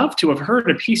have loved to have heard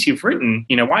a piece you've written.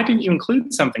 Why didn't you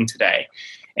include something today?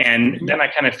 And then I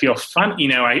kind of feel fun,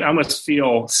 I almost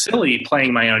feel silly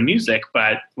playing my own music,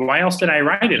 but why else did I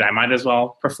write it? I might as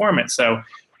well perform it. So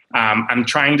I'm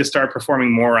trying to start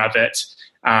performing more of it.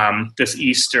 This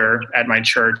Easter at my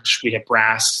church, we have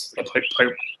brass that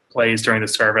plays during the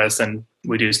service, and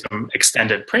we do some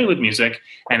extended prelude music.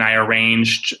 And I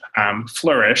arranged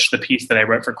Flourish, the piece that I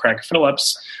wrote for Craig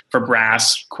Phillips, for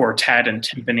brass, quartet, and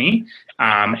timpani.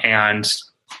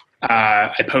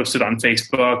 I posted on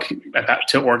Facebook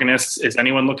to organists, is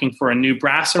anyone looking for a new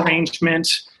brass arrangement?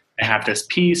 I have this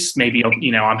piece. Maybe,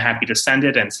 I'm happy to send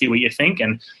it and see what you think.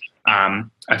 And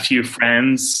a few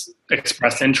friends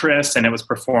expressed interest, and it was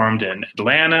performed in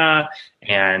Atlanta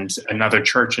and another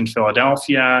church in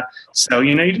Philadelphia. So,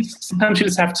 sometimes you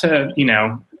just have to,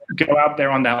 go out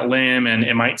there on that limb, and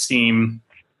it might seem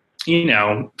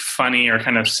funny or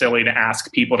kind of silly to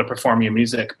ask people to perform your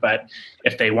music, but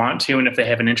if they want to, and if they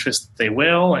have an interest, they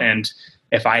will. And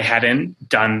if I hadn't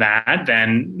done that,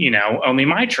 then, only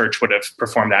my church would have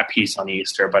performed that piece on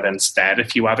Easter, but instead a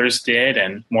few others did,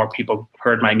 and more people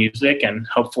heard my music and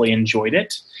hopefully enjoyed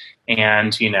it.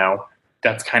 And,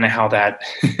 that's kind of how that,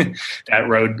 that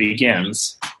road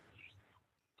begins.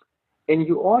 And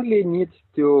you only need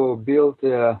to build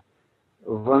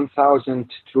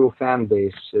 1,000 true fan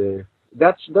base.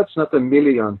 That's not 1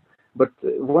 million, but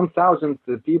 1,000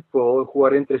 people who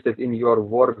are interested in your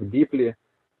work deeply,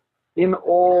 in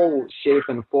all shape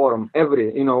and form,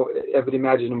 every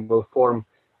imaginable form,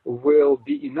 will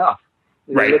be enough.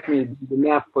 Right. Let me do the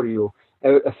math for you.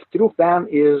 A true fan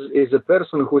is a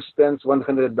person who spends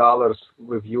 $100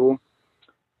 with you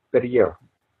per year.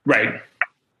 Right.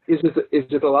 Is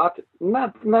it a lot?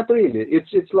 Not really.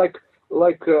 It's like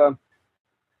 $10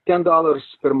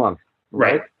 per month,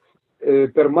 right?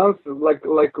 Per month, like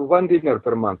one dinner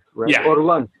per month, right? Yeah. Or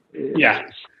lunch. Yeah.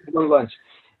 One lunch.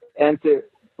 And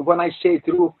when I say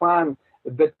true fan,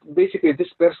 that basically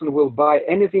this person will buy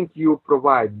anything you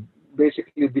provide.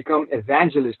 Basically, become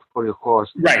evangelist for your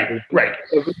course. Right.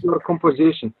 With your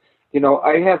composition.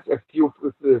 I have a few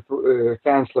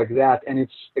fans like that, and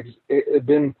it's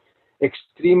been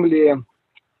extremely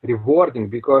rewarding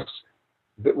because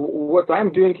what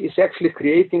I'm doing is actually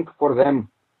creating for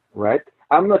them, right?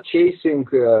 I'm not chasing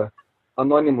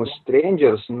anonymous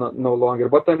strangers no longer,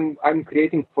 but I'm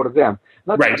creating for them.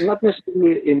 Not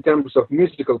necessarily in terms of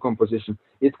musical composition.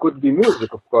 It could be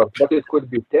music, of course, but it could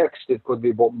be text, it could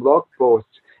be blog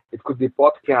posts, it could be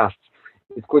podcasts,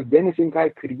 it could be anything I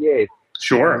create.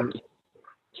 Sure.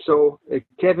 So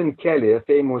Kevin Kelly, a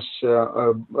famous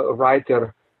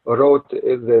writer, wrote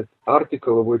the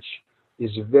article, which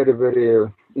is very, very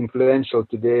influential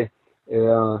today,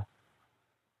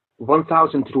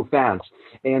 1,000 True Fans.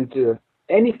 And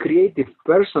any creative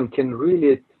person can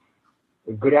really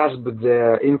grasp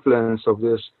the influence of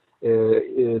this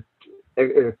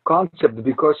concept,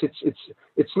 because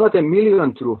it's not a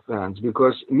million true fans,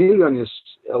 because a million is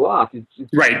a lot.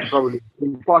 It's probably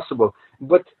impossible.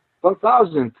 But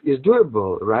 1,000 is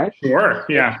doable, right? Sure,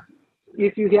 yeah.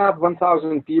 If you have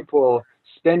 1,000 people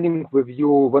spending with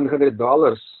you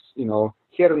 $100,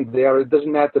 here and there, it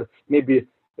doesn't matter. Maybe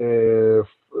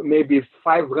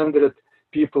 500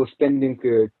 people spending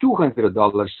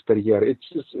 $200 per year.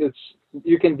 It's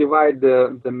you can divide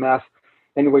the math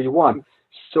any way you want.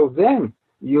 So then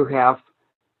you have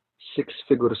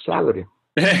six-figure salary.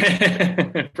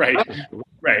 Right.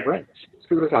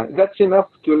 6-figure salary. That's enough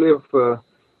to live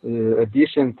a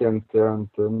decent and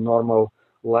normal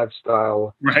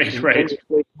lifestyle in any place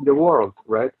in the world,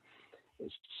 right?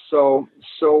 So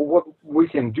what we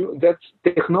can do, that's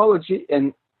technology,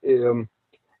 and it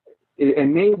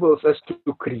enables us to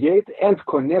create and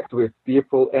connect with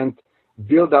people and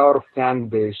build our fan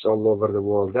base all over the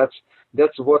world.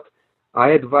 That's what I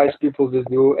advise people to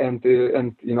do, and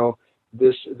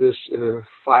this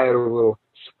fire will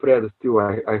spread too.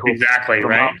 I hope. Exactly,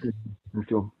 right?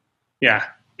 Too. Yeah.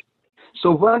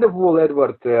 So wonderful,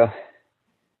 Edward.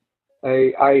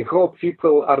 I hope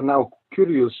people are now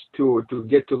curious to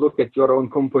get to look at your own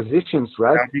compositions,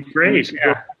 right? That'd be great.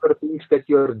 Yeah. The things that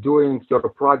you're doing, your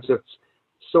projects.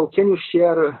 So can you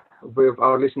share with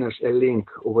our listeners a link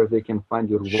where they can find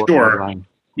your work online?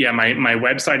 Yeah, my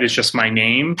website is just my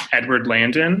name,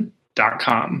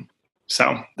 edwardlandon.com.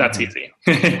 So that's easy.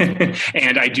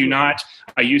 And I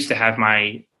used to have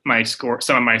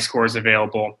some of my scores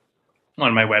available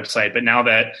on my website, but now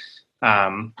that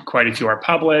quite a few are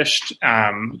published,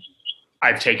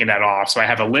 I've taken that off. So I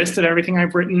have a list of everything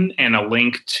I've written and a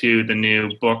link to the new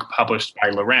book published by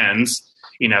Lorenz.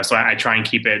 So I try and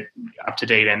keep it up to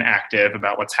date and active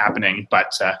about what's happening,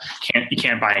 but you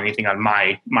can't buy anything on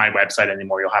my website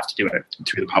anymore. You'll have to do it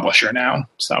through the publisher now.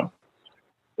 So,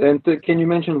 and can you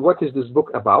mention what is this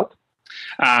book about?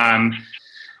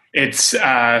 It's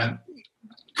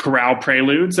chorale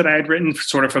preludes that I had written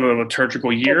sort of for the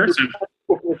liturgical year. So,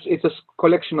 it's a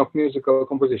collection of musical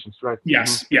compositions, right?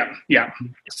 Yes, yeah.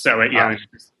 So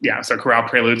so chorale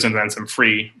preludes, and then some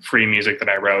free music that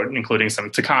I wrote, including some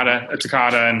toccata,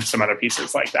 and some other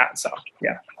pieces like that. So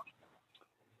yeah.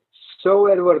 So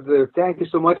Edward, thank you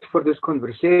so much for this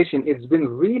conversation. It's been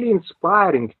really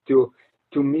inspiring to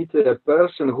meet a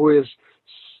person who is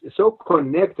so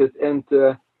connected and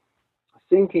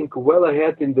thinking well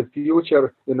ahead in the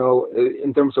future,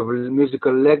 in terms of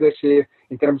musical legacy,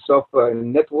 in terms of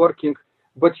networking,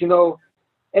 but,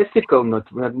 ethical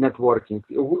networking.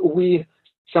 We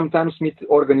sometimes meet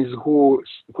organists who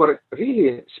are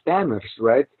really spammers,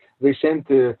 right? They send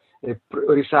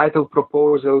recital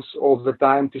proposals all the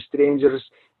time to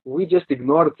strangers. We just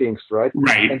ignore things, right?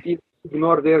 Right. And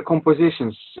ignore their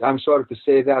compositions. I'm sorry to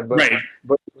say that, but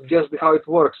just how it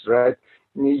works, right?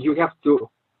 You have to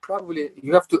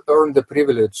earn the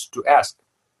privilege to ask,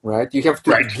 right? You have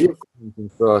to give something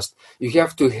first. You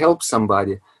have to help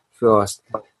somebody first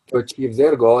to achieve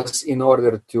their goals in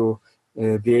order to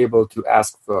be able to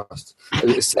ask first,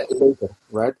 later,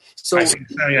 right? So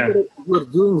we're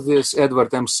doing this,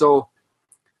 Edward. I'm so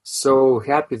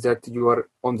happy that you are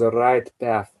on the right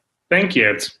path. Thank you.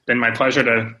 It's been my pleasure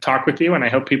to talk with you, and I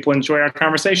hope people enjoy our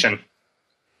conversation.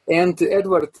 And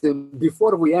Edward,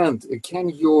 before we end, can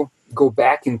you go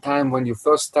back in time when you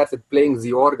first started playing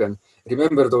the organ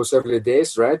remember those early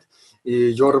days, right?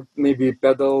 Your maybe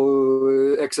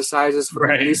pedal exercises from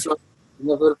Right. this or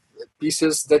another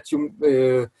pieces that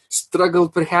you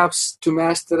struggled perhaps to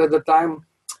master at the time.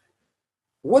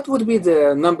 What would be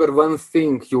the number one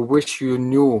thing you wish you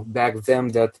knew back then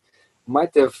that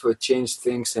might have changed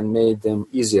things and made them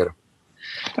easier?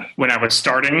 When I was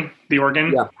starting the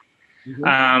organ? Yeah.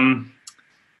 Mm-hmm.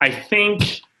 I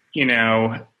think,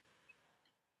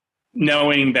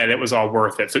 knowing that it was all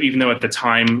worth it. So even though at the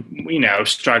time,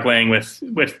 struggling with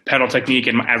pedal technique,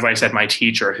 and as I said, my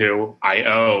teacher, who I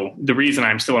owe, the reason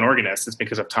I'm still an organist is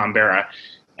because of Tom Barra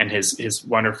and his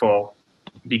wonderful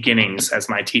beginnings as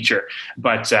my teacher.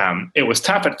 But it was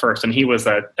tough at first, and he was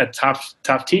a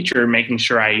tough teacher, making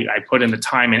sure I put in the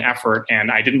time and effort,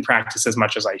 and I didn't practice as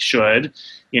much as I should,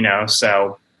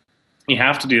 so you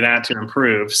have to do that to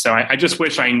improve. So I just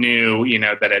wish I knew,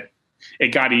 that it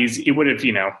got easy. It would have,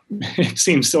 it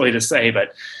seems silly to say,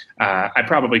 but I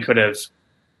probably could have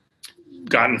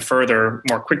gotten further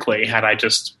more quickly had I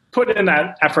just put in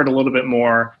that effort a little bit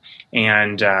more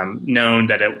and known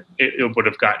that it would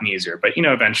have gotten easier. But,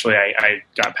 eventually I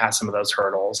got past some of those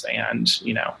hurdles and,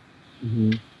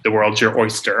 Mm-hmm. the world's your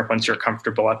oyster once you're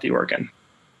comfortable at the organ.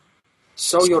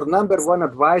 So your number one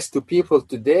advice to people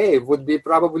today would be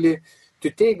probably to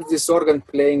take this organ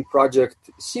playing project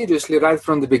seriously right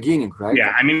from the beginning, right?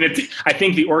 Yeah, I mean, I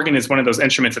think the organ is one of those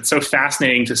instruments that's so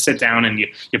fascinating to sit down and you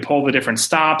pull the different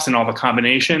stops and all the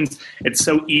combinations. It's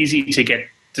so easy to get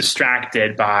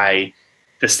distracted by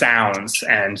the sounds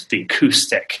and the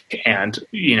acoustic and,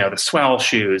 the swell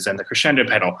shoes and the crescendo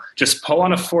pedal. Just pull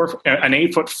on an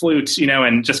 8-foot flute,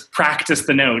 and just practice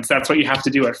the notes. That's what you have to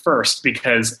do at first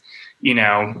because,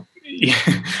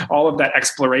 all of that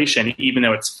exploration, even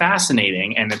though it's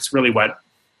fascinating and it's really what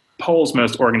pulls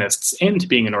most organists into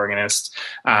being an organist,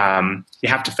 you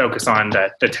have to focus on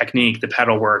the technique, the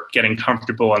pedal work, getting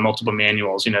comfortable on multiple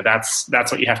manuals. That's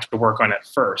what you have to work on at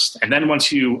first. And then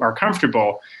once you are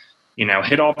comfortable,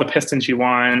 hit all the pistons you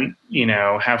want,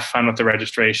 have fun with the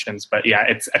registrations. But yeah,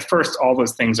 it's at first, all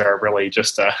those things are really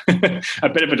just a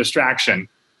bit of a distraction.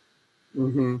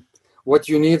 Mm-hmm. What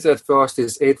you need at first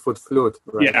is 8-foot flute.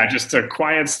 Right? Yeah, just a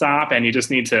quiet stop, and you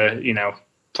just need to,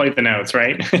 play the notes,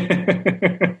 right?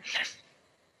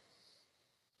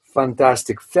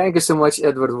 Fantastic. Thank you so much,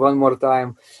 Edward, one more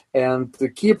time. And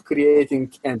keep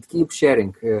creating and keep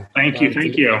sharing. Thank you.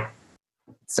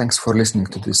 Thanks for listening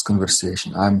to this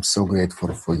conversation. I'm so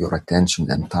grateful for your attention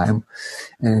and time.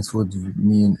 And it would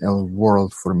mean a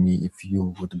world for me if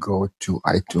you would go to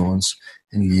iTunes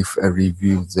and leave a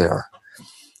review there.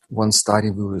 1-star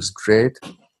review is great,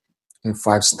 and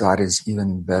 5-star is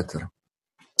even better.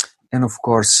 And of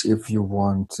course, if you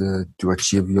want to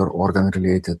achieve your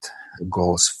organ-related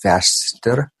goals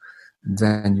faster,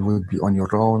 then you will be on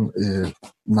your own.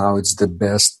 Now it's the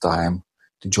best time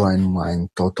to join my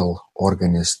Total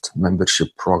Organist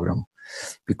membership program,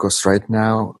 because right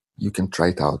now you can try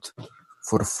it out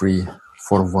for free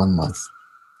for 1 month.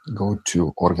 Go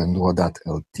to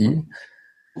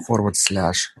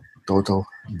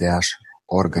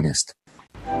organduo.lt/total-organist.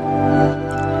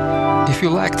 If you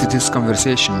liked this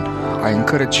conversation, I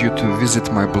encourage you to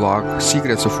visit my blog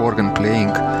Secrets of Organ Playing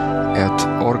at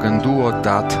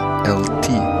organduo.lt,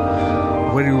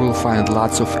 where you will find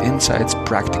lots of insights,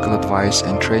 practical advice,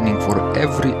 and training for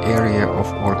every area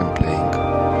of organ playing.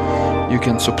 You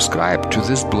can subscribe to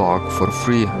this blog for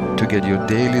free to get your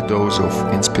daily dose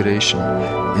of inspiration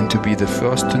and to be the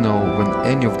first to know when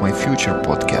any of my future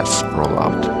podcasts roll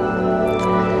out.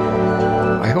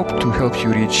 I hope to help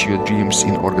you reach your dreams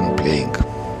in organ playing.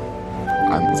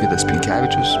 I'm Vidas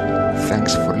Pinkevičius.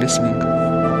 Thanks for listening,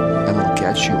 and I'll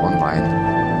catch you online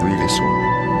really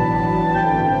soon.